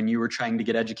when you were trying to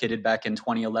get educated back in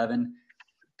 2011,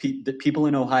 the people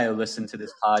in Ohio listen to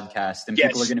this podcast, and yes.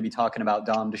 People are going to be talking about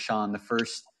Dom DeShawn, the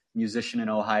first musician in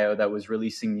Ohio that was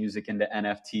releasing music into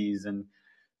NFTs. And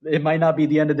it might not be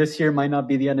the end of this year, might not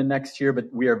be the end of next year, but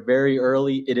we are very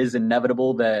early. It is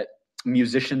inevitable that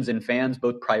musicians and fans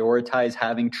both prioritize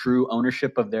having true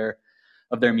ownership of their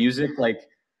music. Like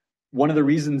one of the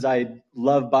reasons I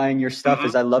love buying your stuff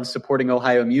is I love supporting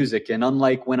Ohio music. And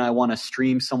unlike when I want to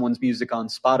stream someone's music on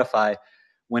Spotify,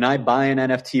 when I buy an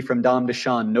NFT from Dom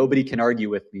DeShawn, nobody can argue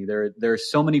with me. There are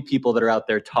so many people that are out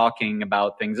there talking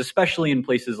about things, especially in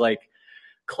places like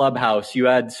Clubhouse. You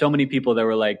had so many people that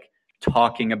were like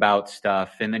talking about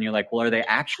stuff, and then you're like, well, are they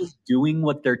actually doing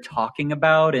what they're talking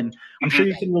about? And I'm sure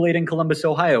you can relate in Columbus,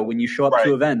 Ohio, when you show up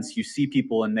to events, you see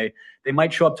people and they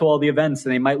might show up to all the events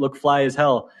and they might look fly as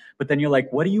hell, but then you're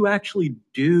like, what do you actually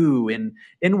do? And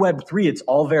in Web3, it's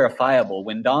all verifiable.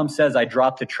 When Dom says I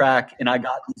dropped a track and I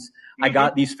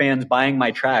got these fans buying my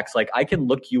tracks, like I can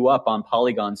look you up on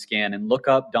Polygon Scan and look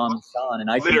up Dom DeShawn, and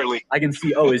I can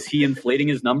see, oh, is he inflating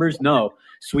his numbers? No.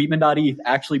 Sweetman.eth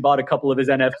actually bought a couple of his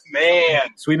NFTs. Man,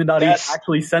 Sweetman.eth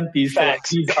actually sent these to like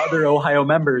these other Ohio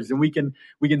members, and we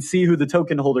can see who the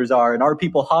token holders are, and are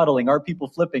people hodling, are people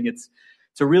flipping. It's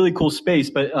a really cool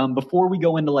space. But before we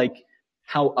go into like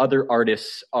how other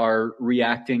artists are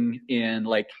reacting in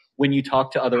like when you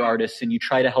talk to other artists and you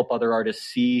try to help other artists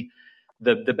see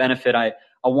the benefit, I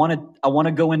want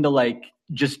to go into like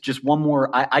just one more.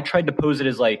 I tried to pose it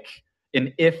as like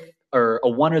an if or a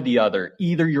one or the other.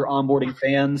 Either you're onboarding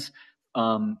fans,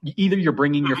 either you're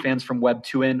bringing your fans from Web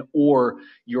 2 in, or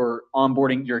you're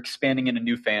expanding into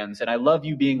new fans. And I love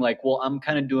you being like, well, I'm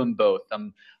kind of doing both.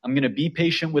 I'm going to be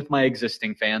patient with my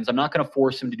existing fans. I'm not going to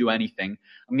force them to do anything.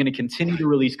 I'm going to continue to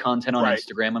release content on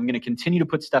Instagram. I'm going to continue to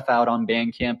put stuff out on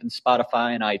Bandcamp and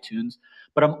Spotify and iTunes.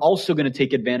 But I'm also going to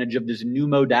take advantage of this new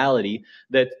modality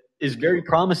that is very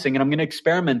promising, and I'm going to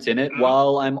experiment in it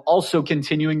while I'm also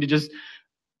continuing to just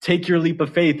take your leap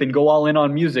of faith and go all in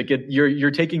on music.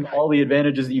 You're taking all the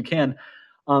advantages that you can.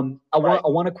 I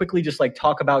want to quickly just like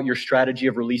talk about your strategy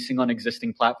of releasing on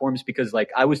existing platforms, because like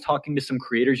I was talking to some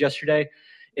creators yesterday,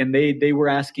 and they were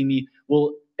asking me,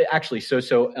 well, actually,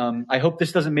 so I hope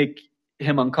this doesn't make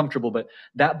him uncomfortable, but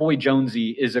That Boy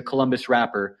Jonesy is a Columbus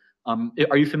rapper.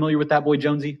 Are you familiar with That Boy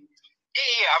Jonesy?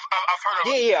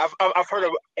 I've heard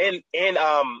of, and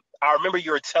I remember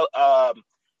you were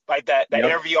like that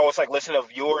interview. I was like listening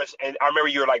of yours, and I remember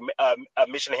you were like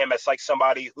mentioning him as like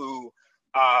somebody who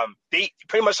they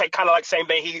pretty much like kind of like same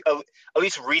thing. He at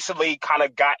least recently kind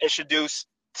of got introduced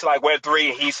to like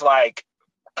Web3, and he's like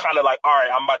kind of like, all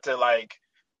right, I'm about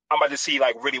to see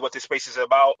like really what this space is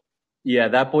about. Yeah,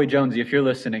 That Boy Jonesy, if you're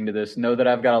listening to this, know that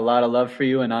I've got a lot of love for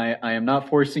you, and I am not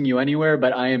forcing you anywhere,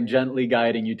 but I am gently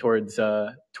guiding you towards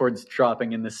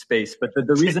dropping in this space. But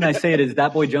the reason I say it is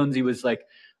That Boy Jonesy was like,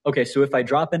 okay, so if I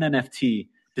drop an NFT,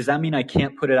 does that mean I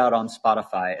can't put it out on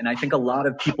Spotify? And I think a lot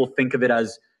of people think of it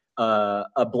as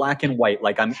a black and white,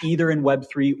 like I'm either in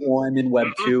Web3 or I'm in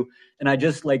Web2. And I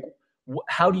just like,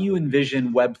 how do you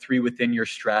envision Web3 within your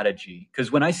strategy?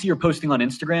 Because when I see you're posting on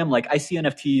Instagram, like I see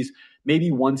NFTs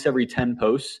maybe once every 10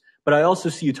 posts, but I also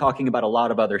see you talking about a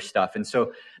lot of other stuff. And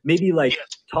so maybe like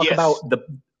talk about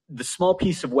the small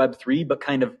piece of Web3, but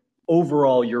kind of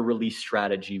overall your release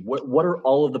strategy. What are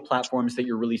all of the platforms that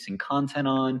you're releasing content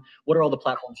on? What are all the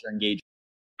platforms you're engaging?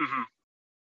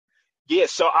 Yeah,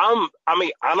 so I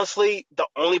mean, honestly, the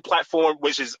only platform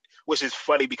which is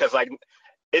funny because like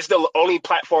it's the only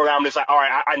platform I'm just like, all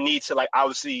right, I need to like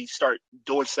obviously start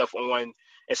doing stuff on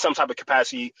in some type of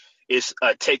capacity is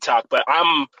TikTok. But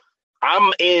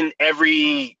I'm in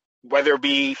every, whether it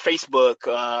be Facebook,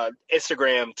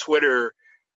 Instagram, Twitter.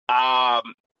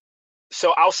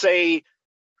 So I'll say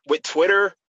with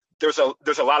Twitter, there's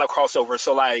a lot of crossover.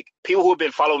 So like people who have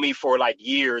been following me for like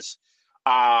years,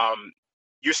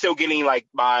 you're still getting like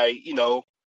my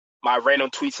random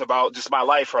tweets about just my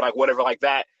life or like whatever like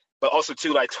that. But also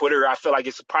too, like Twitter, I feel like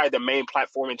it's probably the main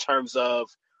platform in terms of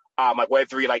like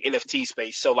Web3, like NFT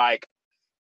space. So like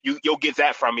you'll get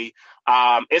that from me.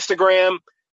 Instagram,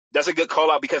 that's a good call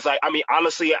out because like, I mean,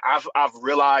 honestly, I've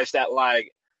realized that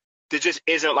like there just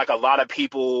isn't like a lot of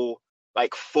people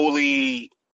like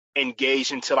fully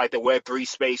engaged into like the Web3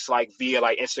 space, like via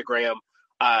like Instagram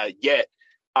yet.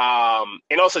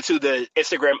 And also too, the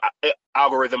Instagram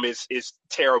algorithm is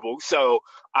terrible. So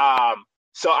I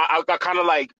kind of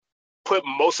like put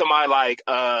most of my like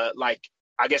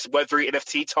I guess Web3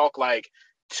 NFT talk like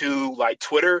to like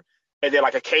Twitter, and then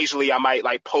like occasionally I might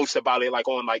like post about it like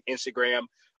on like Instagram,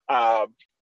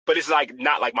 but it's like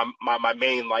not like my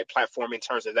main like platform in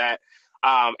terms of that.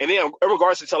 And then in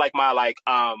regards to like my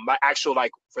actual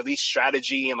like release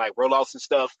strategy and like rollouts and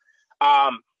stuff,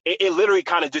 it literally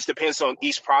kind of just depends on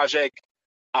each project.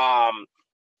 I'm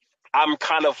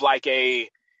kind of like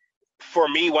for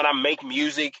me when I make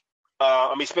music,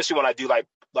 I mean, especially when I do like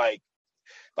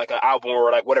an album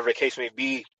or like whatever the case may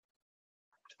be,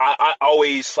 I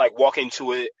always like walk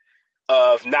into it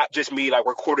of not just me like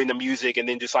recording the music and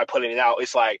then just like putting it out.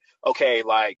 It's like, okay,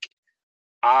 like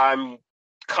I'm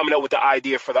coming up with the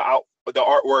idea for the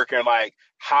artwork and like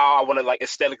how I want to like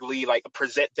aesthetically like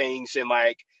present things and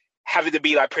like having to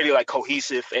be like pretty like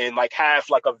cohesive and like have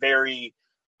like a very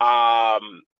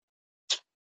um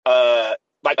uh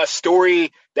like a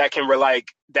story that can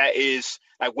like that is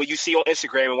like what you see on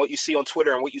Instagram and what you see on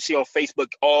Twitter and what you see on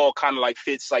Facebook all kind of like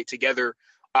fits like together.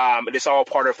 And it's all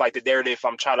part of like the narrative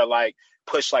I'm trying to like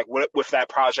push like with that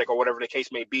project or whatever the case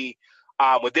may be.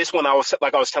 With this one, I was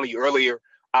telling you earlier,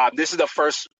 this is the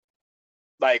first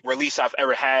like release I've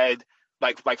ever had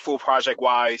like full project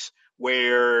wise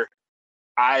where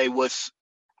I was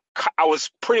I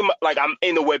was pretty much like I'm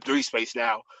in the Web3 space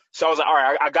now. So I was like, all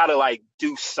right, I gotta like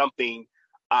do something.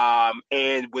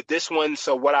 And with this one,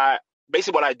 so what I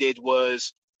did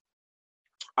was,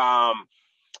 um,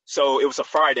 so it was a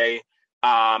Friday.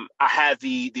 I had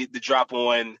the drop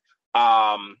on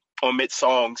Mid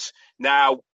Songs.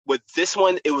 Now with this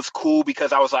one, it was cool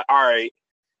because I was like, all right,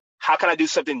 how can I do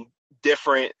something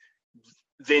different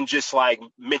than just like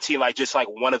minting like just like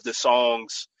one of the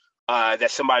songs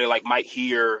that somebody like might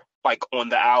hear like on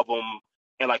the album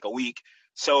in like a week.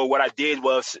 So what I did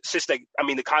was, since the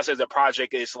concept of the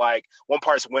project is like one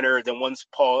part's winter, then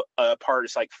part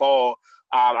is like fall.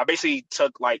 I basically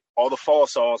took like all the fall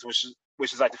songs, which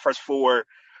is like the first four,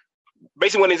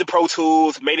 basically went into Pro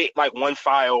Tools, made it like one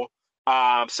file.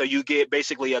 So you get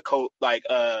basically a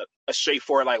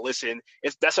straightforward like listen.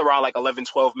 That's around like 11,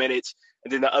 12 minutes,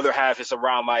 and then the other half is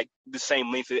around like the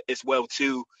same length as well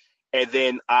too. And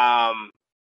then I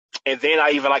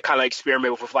even like kind of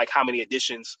experiment with like how many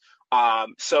editions.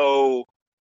 So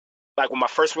like with my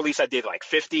first release, I did like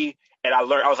 50, and I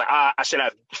was like, I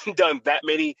shouldn't have done that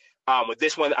many. With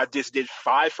this one, I just did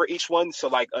 5 for each one, so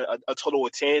like a total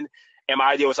of 10. And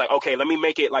my idea was like, okay, let me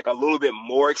make it like a little bit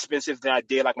more expensive than I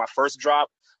did like my first drop,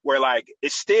 where like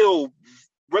it's still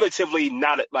relatively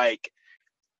not like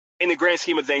in the grand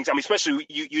scheme of things. I mean, especially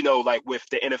you know like with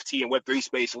the NFT and Web3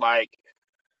 space, like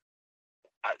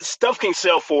stuff can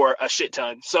sell for a shit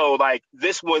ton. So like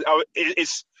this one,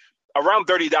 it's around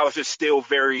 $30 is still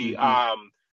very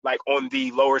like on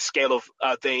the lower scale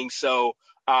of things. So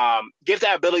give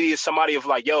that ability to somebody of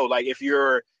like, yo, like if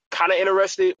you're kind of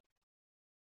interested,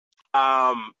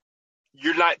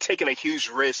 you're not taking a huge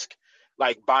risk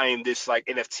like buying this like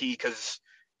NFT because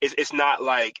it's not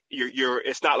like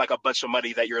it's not like a bunch of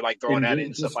money that you're like throwing at it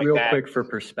and stuff Just like real that. quick for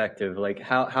perspective, like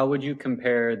how would you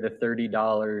compare the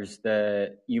 $30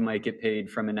 that you might get paid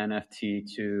from an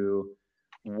NFT to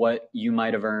what you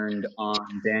might have earned on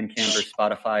Bandcamp or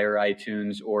Spotify or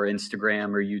iTunes or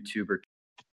Instagram or YouTube or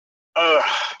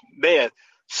Man,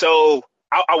 so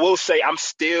I will say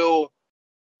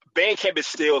Bandcamp is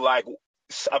still like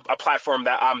a platform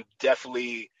that I'm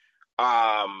definitely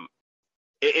um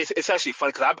it's actually fun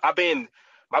because I've been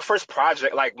my first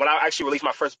project like when I actually released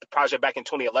my first project back in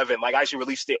 2011, like I actually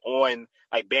released it on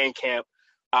like Bandcamp.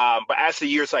 But as the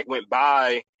years like went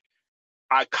by,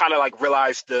 I kind of like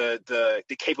realized the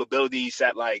capabilities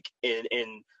that like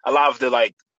in a lot of the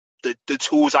like the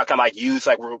tools I can like use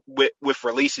like with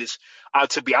releases.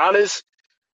 To be honest,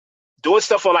 doing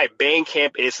stuff on like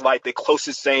Bandcamp is like the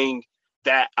closest thing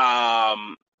that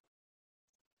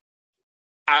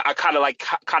I kind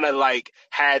of like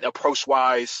had approach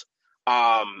wise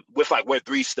with like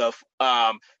Web3 stuff.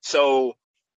 The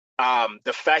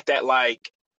fact that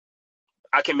like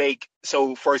I can make,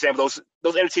 so for example,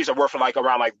 those NFTs are worth like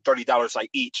around like $30 like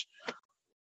each.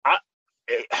 I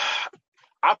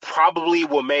I probably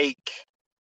will make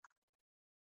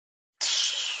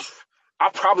I'll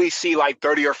probably see like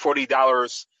 $30 or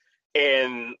 $40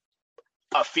 in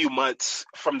a few months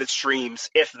from the streams,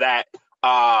 if that,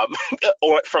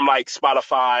 or from like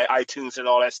Spotify, iTunes, and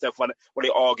all that stuff when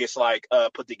it all gets like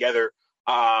put together.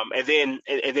 And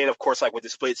then of course like with the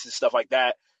splits and stuff like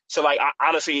that. So like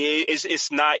honestly,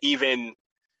 it's not even.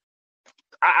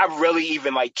 I really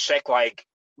even like check like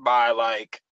my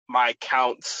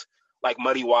accounts like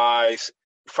money wise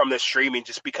from the streaming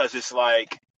just because it's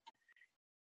like.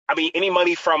 I mean, any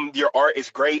money from your art is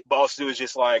great, but also it's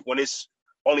just like when it's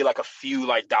only like a few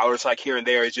like dollars like here and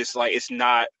there, it's just like it's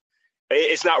not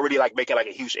really like making like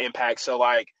a huge impact. So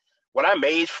like what I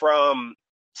made from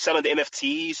selling the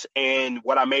NFTs and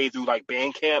what I made through like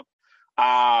Bandcamp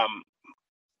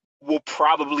will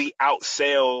probably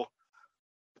outsell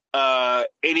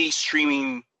any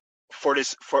streaming for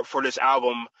this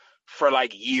album for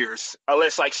like years,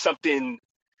 unless like something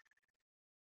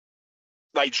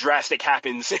like drastic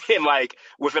happens in like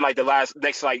within like the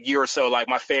next like year or so, like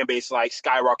my fan base like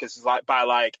skyrockets like by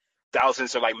like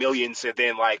thousands or like millions, and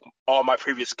then like all my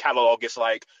previous catalog gets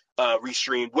like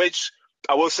restreamed, which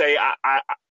I will say I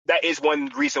that is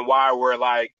one reason why we're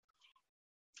like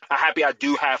I'm happy I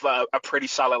do have a pretty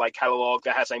solid like catalog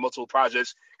that has like multiple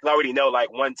projects. Because I already know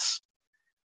like once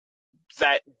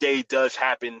that day does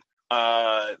happen,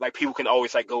 like people can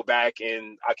always like go back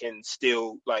and I can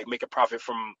still like make a profit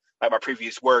from like my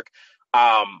previous work.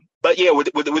 But yeah,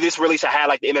 with this release, I had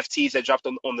like the NFTs that dropped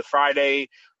on the Friday,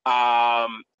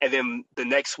 and then the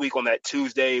next week on that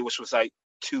Tuesday, which was like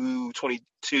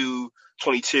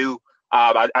 2/22/22,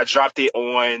 I dropped it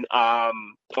on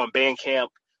Bandcamp.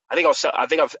 I was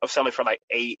selling for like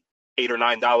eight or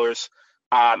 $9.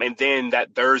 And then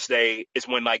that Thursday is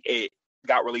when like it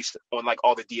got released on like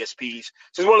all the DSPs.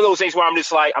 So it's one of those things where I'm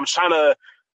just like, I'm trying to,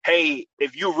 hey,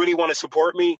 if you really want to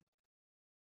support me,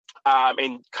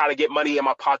 and kind of get money in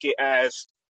my pocket as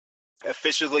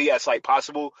efficiently as like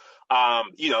possible, buy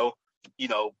the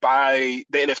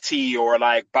NFT or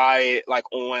like buy it like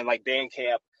on like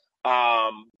Bandcamp.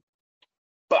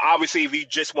 But obviously, if you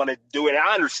just want to do it,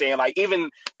 I understand. Like even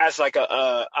as like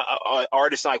a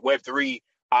artist like Web3,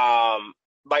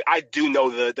 like I do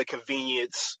know the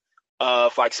convenience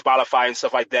of like Spotify and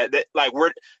stuff like that. That like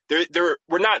we're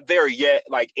not there yet,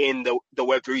 like in the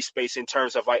Web3 space in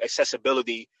terms of like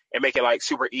accessibility and make it like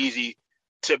super easy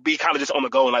to be kind of just on the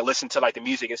go and like listen to like the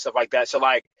music and stuff like that. So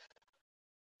like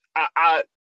I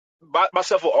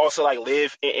myself will also like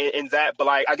live in that, but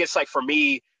like I guess like for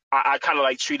me, I kind of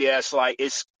like treat it as like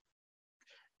it's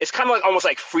kind of like almost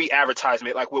like free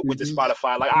advertisement, like with the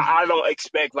Spotify. Like I don't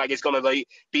expect like it's gonna like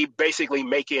be basically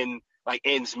making like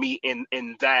ends meet in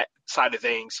that side of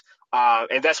things,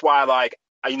 and that's why like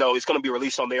it's gonna be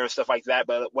released on there and stuff like that.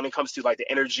 But when it comes to like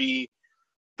the energy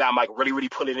that I'm like really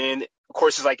putting in, of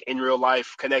course, it's like in real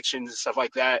life connections and stuff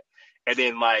like that, and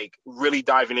then like really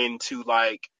diving into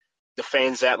like the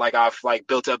fans that like I've like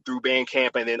built up through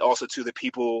Bandcamp, and then also to the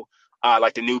people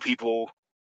like the new people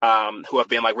who have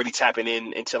been like really tapping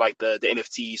into like the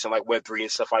NFTs and like Web3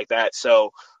 and stuff like that.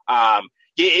 So yeah,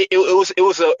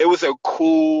 it was a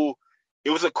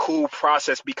cool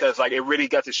process because like it really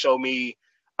got to show me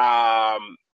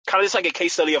kind of just like a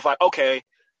case study of like, okay,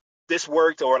 this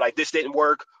worked or like this didn't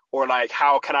work, or like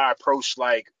how can I approach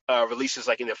like releases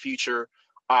like in the future.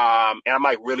 And I'm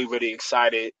like really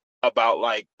excited about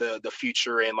like the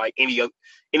future and like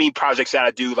any projects that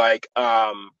I do like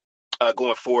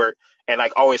going forward, and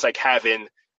like always like having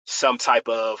some type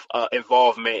of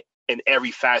involvement in every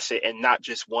facet and not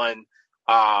just one.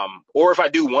 Or if I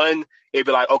do one, it'd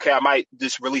be like, okay, I might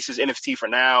just release this NFT for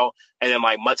now, and then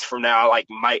like months from now, like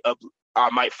I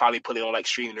might finally put it on like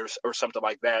streaming or something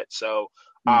like that. So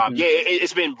yeah,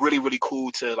 it's been really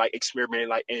cool to like experiment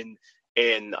like and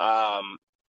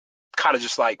kind of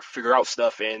just like figure out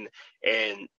stuff and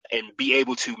be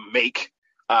able to make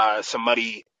some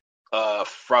money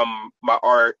from my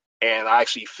art. And I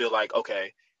actually feel like,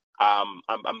 okay, I'm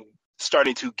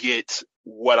starting to get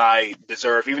what I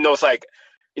deserve, even though it's like,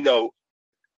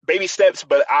 baby steps,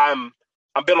 but I'm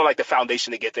building like the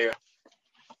foundation to get there.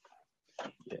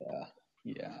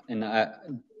 Yeah. And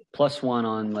plus one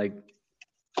on like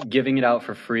giving it out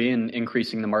for free and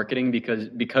increasing the marketing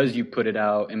because you put it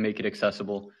out and make it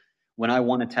accessible. When I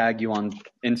want to tag you on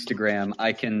Instagram,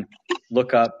 I can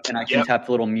look up and I can tap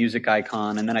the little music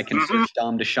icon, and then I can search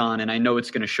Dom Deshawn, and I know it's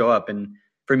going to show up. And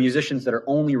for musicians that are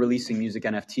only releasing music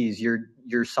NFTs,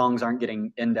 your songs aren't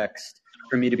getting indexed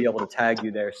for me to be able to tag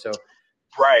you there. So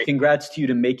congrats to you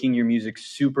to making your music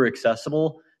super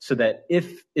accessible, so that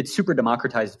if it's super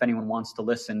democratized, if anyone wants to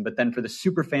listen, but then for the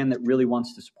super fan that really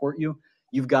wants to support you,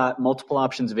 you've got multiple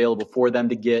options available for them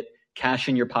to get cash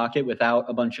in your pocket without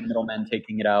a bunch of middlemen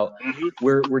taking it out.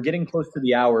 We're getting close to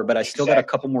the hour, but I still got a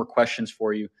couple more questions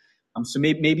for you. So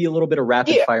maybe a little bit of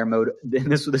rapid fire mode.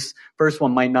 This first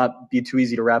one might not be too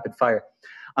easy to rapid fire.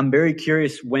 I'm very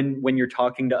curious when you're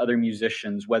talking to other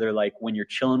musicians, whether like when you're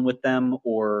chilling with them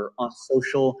or on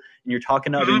social and you're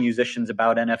talking to other musicians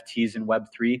about NFTs and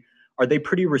Web3, are they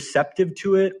pretty receptive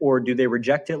to it, or do they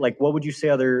reject it? Like, what would you say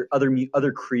other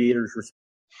creators respond?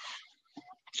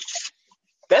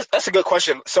 That's a good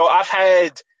question. So I've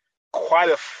had quite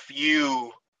a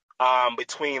few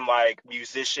between like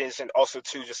musicians and also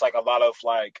too just like a lot of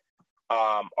like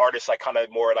artists like kind of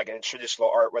more like in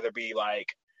traditional art, whether it be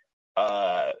like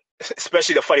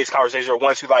especially the funniest conversations are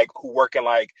ones who work in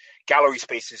like gallery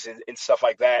spaces and stuff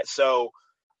like that. So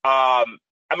I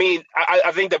mean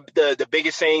I think the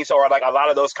biggest things are like a lot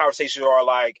of those conversations are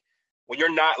like when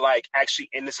you're not like actually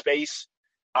in the space.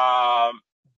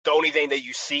 The only thing that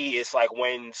you see is like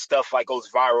when stuff like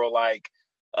goes viral, like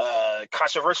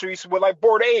controversies with like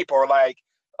Bored Ape or like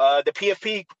the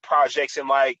PFP projects, and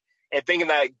thinking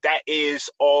that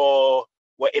is all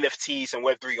what NFTs and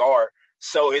Web3 are.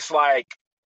 So it's like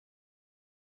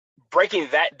breaking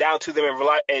that down to them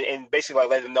and basically like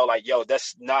letting them know like, yo,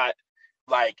 that's not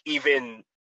like even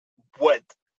what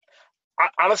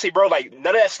honestly, bro, like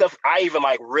none of that stuff I even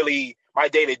like really my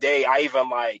day to day I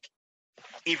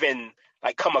even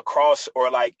like come across or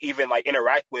like even like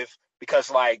interact with because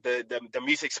like the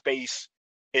music space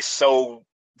is so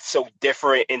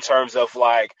different in terms of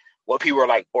like what people are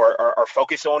like or are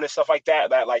focused on and stuff like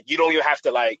that like you don't even have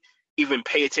to like even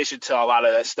pay attention to a lot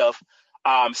of that stuff.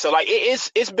 So like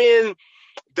it's been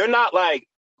they're not like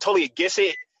totally against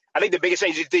it. I think the biggest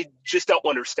thing is they just don't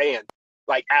understand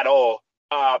like at all.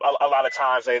 A lot of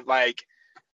times they like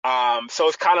so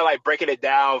it's kind of like breaking it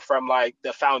down from like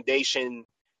the foundation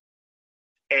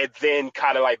and then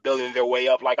kind of like building their way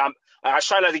up. Like I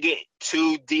try not to get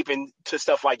too deep into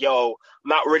stuff like, yo, I'm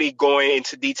not really going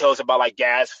into details about like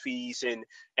gas fees and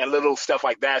little stuff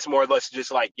like that. It's more or less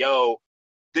just like, yo,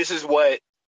 this is what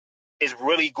is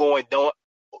really going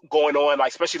on,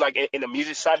 like especially like in the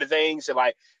music side of things, and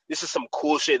like this is some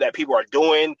cool shit that people are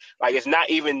doing. Like it's not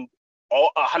even all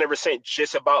 100%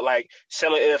 just about like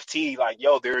selling NFT. Like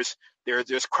yo, there's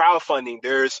crowdfunding,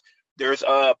 there's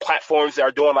platforms that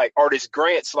are doing like artist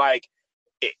grants. Like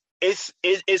it's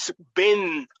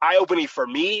been eye opening for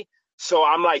me. So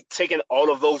I'm like taking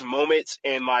all of those moments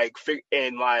and like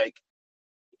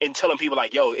and telling people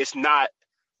like, yo, it's not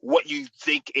what you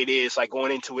think it is, like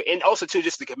going into it. And also too,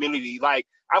 just the community. Like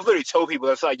I've literally told people,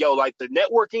 it's like, yo, like the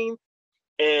networking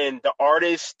and the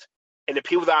artists and the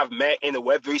people that I've met in the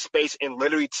Web3 space in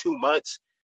literally 2 months,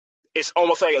 it's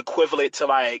almost like equivalent to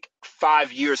like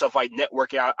 5 years of like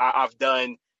networking I've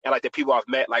done and like the people I've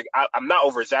met. Like I'm not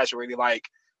over exaggerating. Like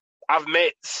I've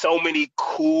met so many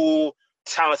cool,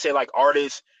 talented like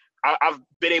artists. I've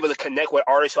been able to connect with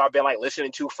artists who I've been like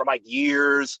listening to for like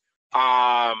years.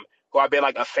 Who I've been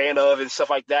like a fan of and stuff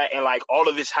like that. And like all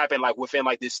of this happened like within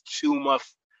like this 2 month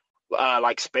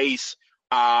like space.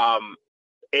 And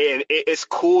it's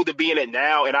cool to be in it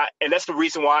now. And that's the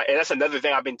reason why, and that's another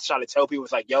thing I've been trying to tell people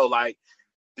is like, yo, like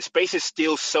the space is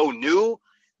still so new.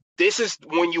 This is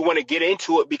when you want to get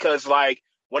into it because like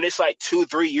when it's like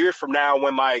 2-3 years from now,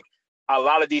 when like a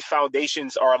lot of these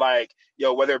foundations are like,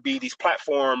 yo, whether it be these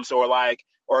platforms or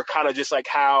kind of just like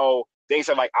how things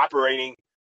are like operating,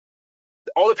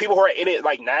 all the people who are in it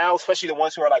like now, especially the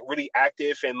ones who are like really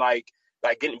active and like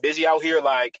getting busy out here,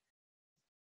 like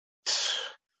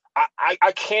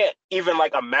I can't even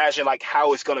like imagine like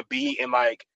how it's gonna be in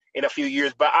a few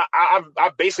years. But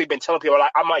I've basically been telling people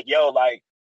like I'm like, yo, like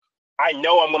I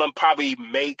know I'm gonna probably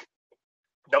make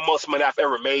the most money I've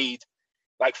ever made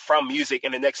like from music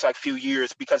in the next like few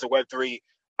years because of Web3.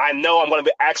 I know I'm gonna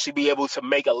actually be able to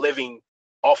make a living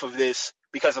off of this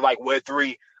because of like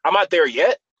Web3. I'm not there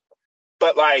yet,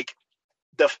 but like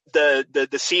the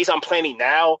seeds I'm planting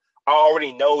now, I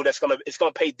already know it's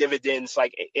gonna pay dividends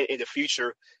like in the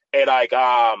future. And like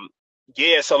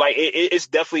yeah, so like it's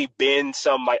definitely been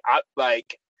some like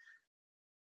like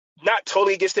not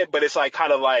totally against it, but it's like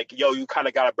kind of like, yo, you kind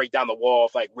of got to break down the wall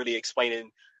of like really explaining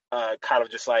kind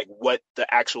of just like what the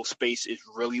actual space is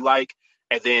really like.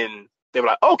 And then they were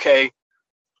like, okay,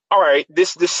 all right,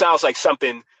 this sounds like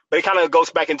something. But it kind of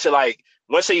goes back into like,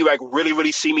 once you like really,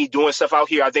 really see me doing stuff out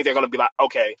here, I think they're going to be like,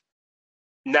 okay,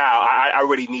 now I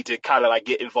really need to kind of like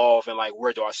get involved and like,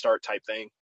 where do I start type thing.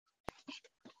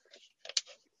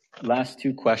 Last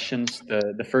two questions.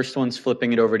 The first one's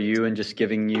flipping it over to you and just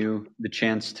giving you the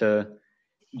chance to,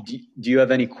 do you have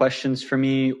any questions for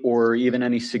me or even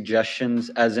any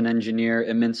suggestions as an engineer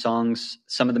at Mint Songs?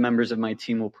 Some of the members of my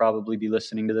team will probably be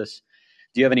listening to this.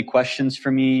 Do you have any questions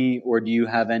for me or do you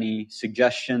have any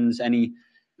suggestions?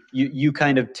 You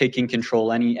kind of taking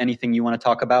control, anything you want to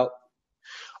talk about?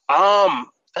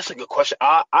 That's a good question.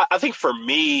 I think for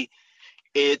me,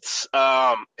 it's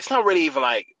not really even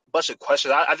like a bunch of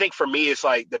questions. I think for me, it's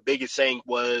like the biggest thing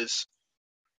was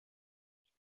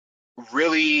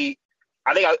really,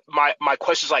 I think my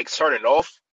questions like starting off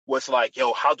was like,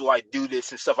 yo, how do I do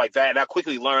this and stuff like that. And I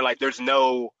quickly learned like there's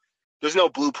no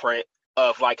blueprint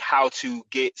of like how to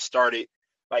get started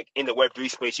like in the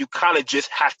Web3 space. You kind of just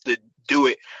have to do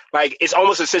it. Like it's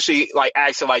almost essentially like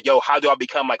asking like, yo, how do I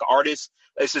become like an artist?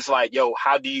 It's just like, yo,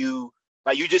 how do you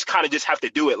like, you just kind of just have to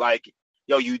do it. Like,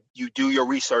 yo, you do your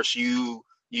research, you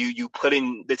put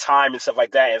in the time and stuff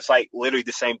like that. And it's like literally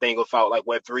the same thing without like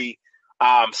Web3.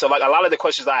 So like a lot of the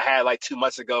questions I had like 2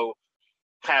 months ago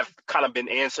have kind of been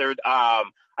answered. I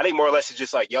think more or less it's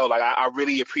just like, yo, like I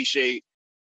really appreciate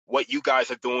what you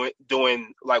guys are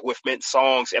doing like with Mint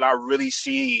Songs, and I really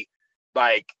see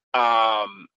like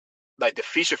the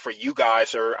future for you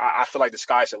guys, or I feel like the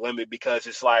sky's the limit because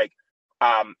it's like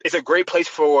It's a great place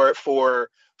for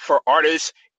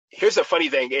artists. Here's the funny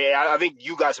thing. I think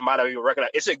you guys might not even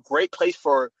recognize. It's a great place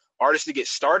for artists to get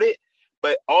started,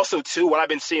 but also too, what I've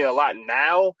been seeing a lot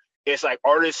now is like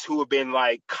artists who have been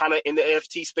like kind of in the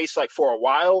NFT space like for a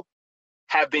while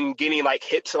have been getting like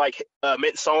hit to like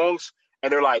mint songs,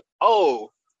 and they're like, oh,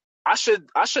 I should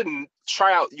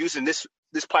try out using this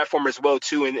platform as well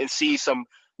too, and see some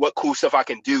what cool stuff I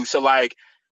can do. So like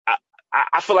I,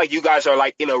 I feel like you guys are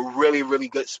like in a really, really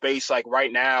good space like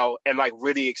right now, and like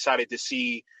really excited to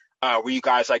see where you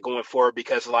guys like going forward,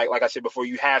 because like I said before,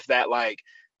 you have that like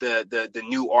the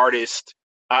new artist,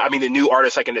 the new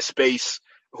artists like in the space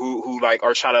who like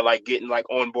are trying to like getting like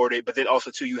onboarded, but then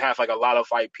also too you have like a lot of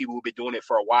like people who've been doing it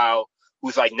for a while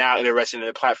who's like now interested in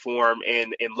the platform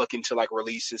and looking to like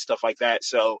release and stuff like that.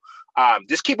 So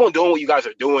just keep on doing what you guys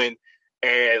are doing,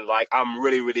 and like I'm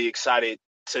really, really excited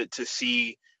to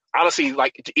see, honestly,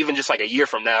 like even just like a year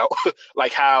from now,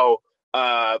 like how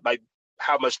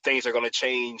much things are going to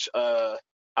change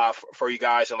for you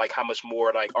guys, and like how much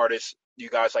more like artists you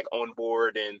guys like on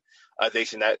board and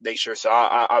things in that nature. So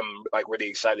I'm like really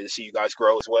excited to see you guys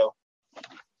grow as well.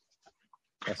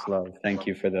 That's love. Thank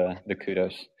you for the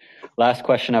kudos. Last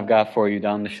question I've got for you,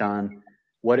 Dom Deshawn.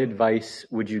 What advice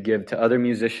would you give to other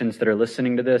musicians that are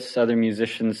listening to this, other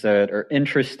musicians that are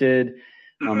interested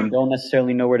and don't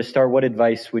necessarily know where to start? What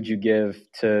advice would you give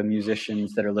to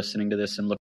musicians that are listening to this and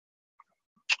look?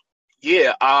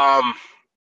 Yeah,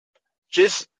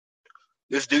 just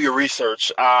do your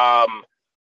research.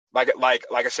 Like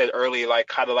I said earlier, like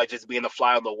kind of like just being a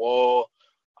fly on the wall.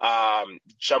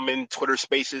 Jump in Twitter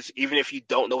Spaces, even if you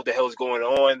don't know what the hell is going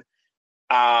on.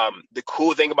 The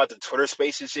cool thing about the Twitter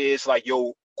Spaces is like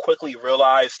you'll quickly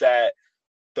realize that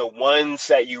the ones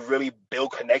that you really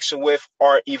build connection with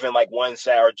aren't even like ones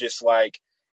that are just like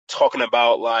talking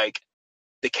about like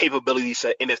the capabilities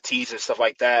of NFTs and stuff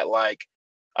like that. Like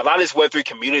a lot of this Web3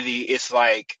 community is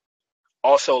like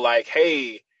also like,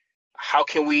 hey, how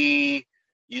can we,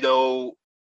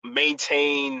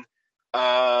 maintain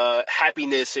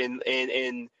happiness and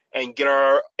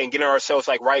getting ourselves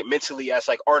like right mentally as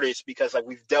like artists, because like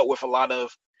we've dealt with a lot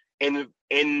of in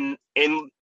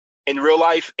real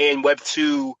life and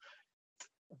Web2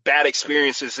 bad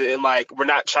experiences, and like we're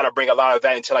not trying to bring a lot of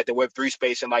that into like the Web3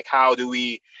 space, and like how do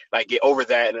we like get over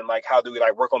that, and like how do we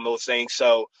like work on those things.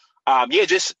 So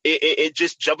just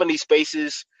jump in these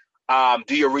spaces,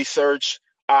 do your research,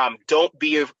 don't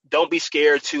be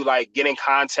scared to like get in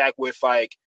contact with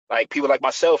like people like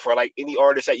myself or like any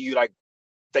artists that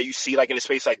you see like in the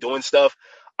space like doing stuff.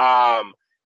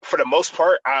 For the most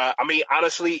part,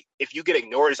 honestly, if you get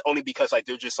ignored, it's only because like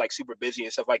they're just like super busy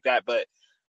and stuff like that. But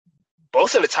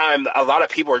most of the time, a lot of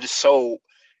people are just so.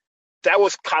 That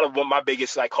was kind of one of my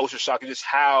biggest like culture shock, is just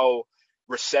how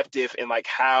receptive and like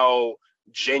how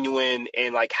genuine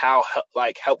and like how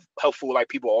helpful like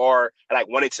people are, and like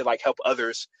wanted to like help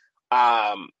others.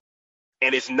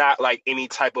 And it's not like any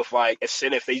type of like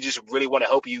incentive. They just really want to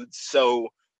help you so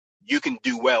you can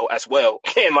do well as well.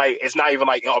 And like it's not even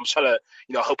like, oh, I'm trying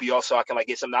to help you out so I can like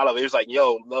get something out of it. It's like,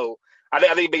 yo, no. I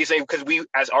think the biggest thing, because we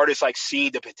as artists like see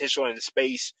the potential in the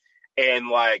space, and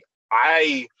like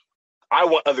I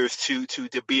want others to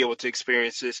be able to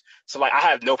experience this. So like I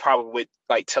have no problem with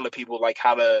like telling people like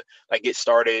how to like get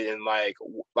started and like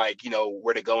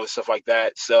where to go and stuff like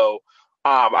that. So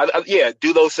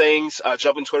do those things.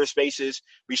 Jump in Twitter Spaces,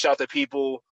 reach out to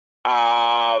people,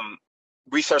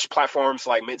 research platforms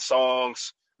like Mint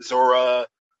Songs, Zora,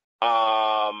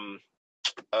 like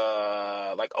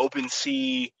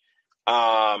OpenSea,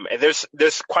 and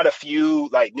there's quite a few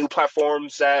like new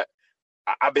platforms that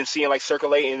I've been seeing like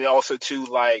circulating, and also too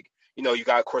like you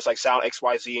got of course like Sound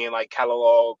XYZ and like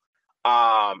Catalog.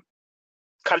 Kind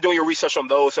of doing your research on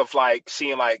those, of like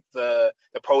seeing like the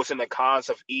pros and the cons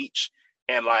of each,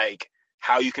 and like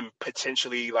how you can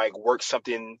potentially like work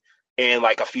something in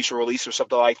like a future release or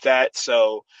something like that.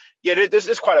 So yeah,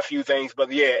 there's quite a few things,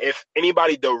 but yeah, if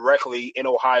anybody directly in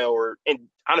Ohio or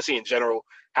honestly in general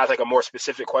has like a more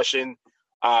specific question,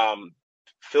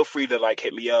 feel free to like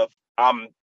hit me up. I'm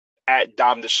at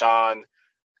Dom Deshawn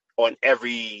on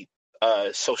every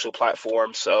social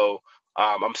platform, so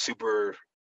I'm super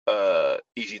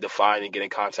easy to find and get in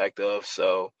contact of.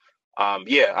 So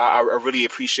I really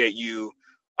appreciate you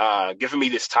giving me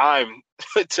this time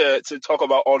to talk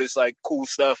about all this like cool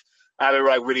stuff. I haven't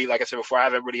like really, like I said before, I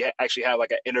haven't really actually had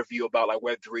like an interview about like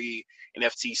Web3 and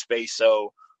NFT space.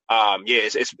 So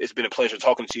it's been a pleasure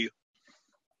talking to you.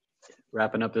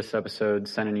 Wrapping up this episode,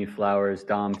 sending you flowers.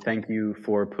 Dom, thank you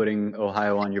for putting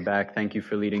Ohio on your back. Thank you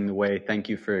for leading the way. Thank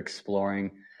you for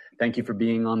exploring. thank you for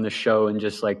being on the show and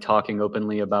just like talking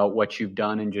openly about what you've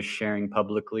done and just sharing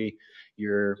publicly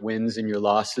your wins and your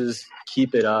losses.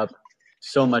 Keep it up.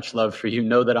 So much love for you.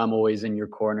 Know that I'm always in your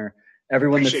corner.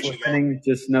 Everyone that's listening,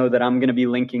 just know that I'm going to be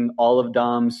linking all of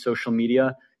Dom's social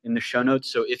media in the show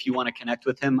notes. So if you want to connect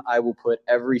with him, I will put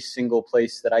every single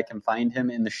place that I can find him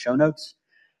in the show notes.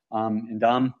 And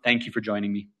Dom, thank you for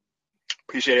joining me.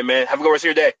 Appreciate it, man. Have a good rest of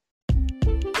your day.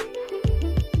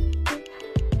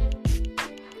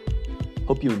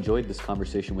 Hope you enjoyed this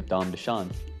conversation with Dom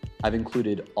DeShawn. I've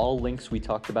included all links we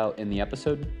talked about in the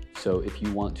episode, so if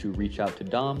you want to reach out to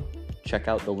Dom, check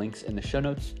out the links in the show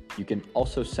notes. You can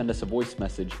also send us a voice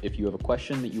message if you have a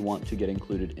question that you want to get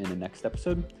included in the next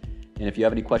episode. And if you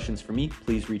have any questions for me,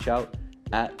 please reach out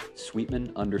at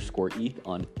Sweetman_ETH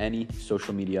on any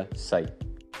social media site.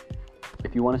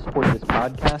 If you want to support this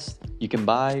podcast, you can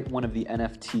buy one of the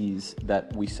NFTs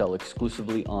that we sell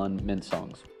exclusively on Mint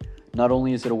Songs. Not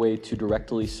only is it a way to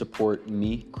directly support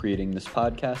me creating this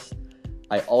podcast,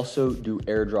 I also do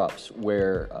airdrops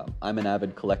where I'm an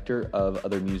avid collector of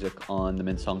other music on the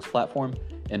Mint Songs platform,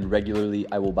 and regularly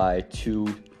I will buy 2,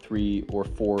 3, or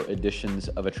 4 editions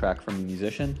of a track from a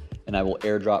musician, and I will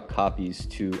airdrop copies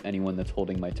to anyone that's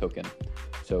holding my token.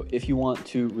 So if you want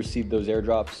to receive those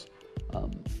airdrops,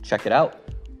 check it out.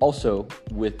 Also,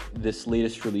 with this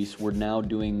latest release, we're now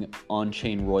doing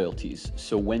on-chain royalties.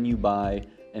 So when you buy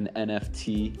an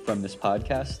NFT from this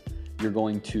podcast, you're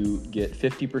going to get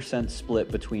 50%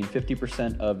 split between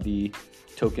 50% of the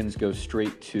tokens go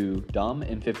straight to Dom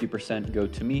and 50% go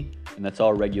to me, and that's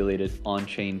all regulated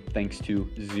on-chain thanks to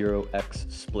 0x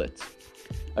splits.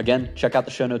 Again, check out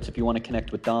the show notes if you want to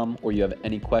connect with Dom or you have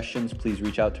any questions. Please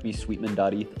reach out to me,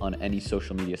 sweetman.eth, on any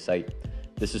social media site.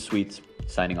 This is Sweets,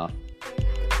 signing off.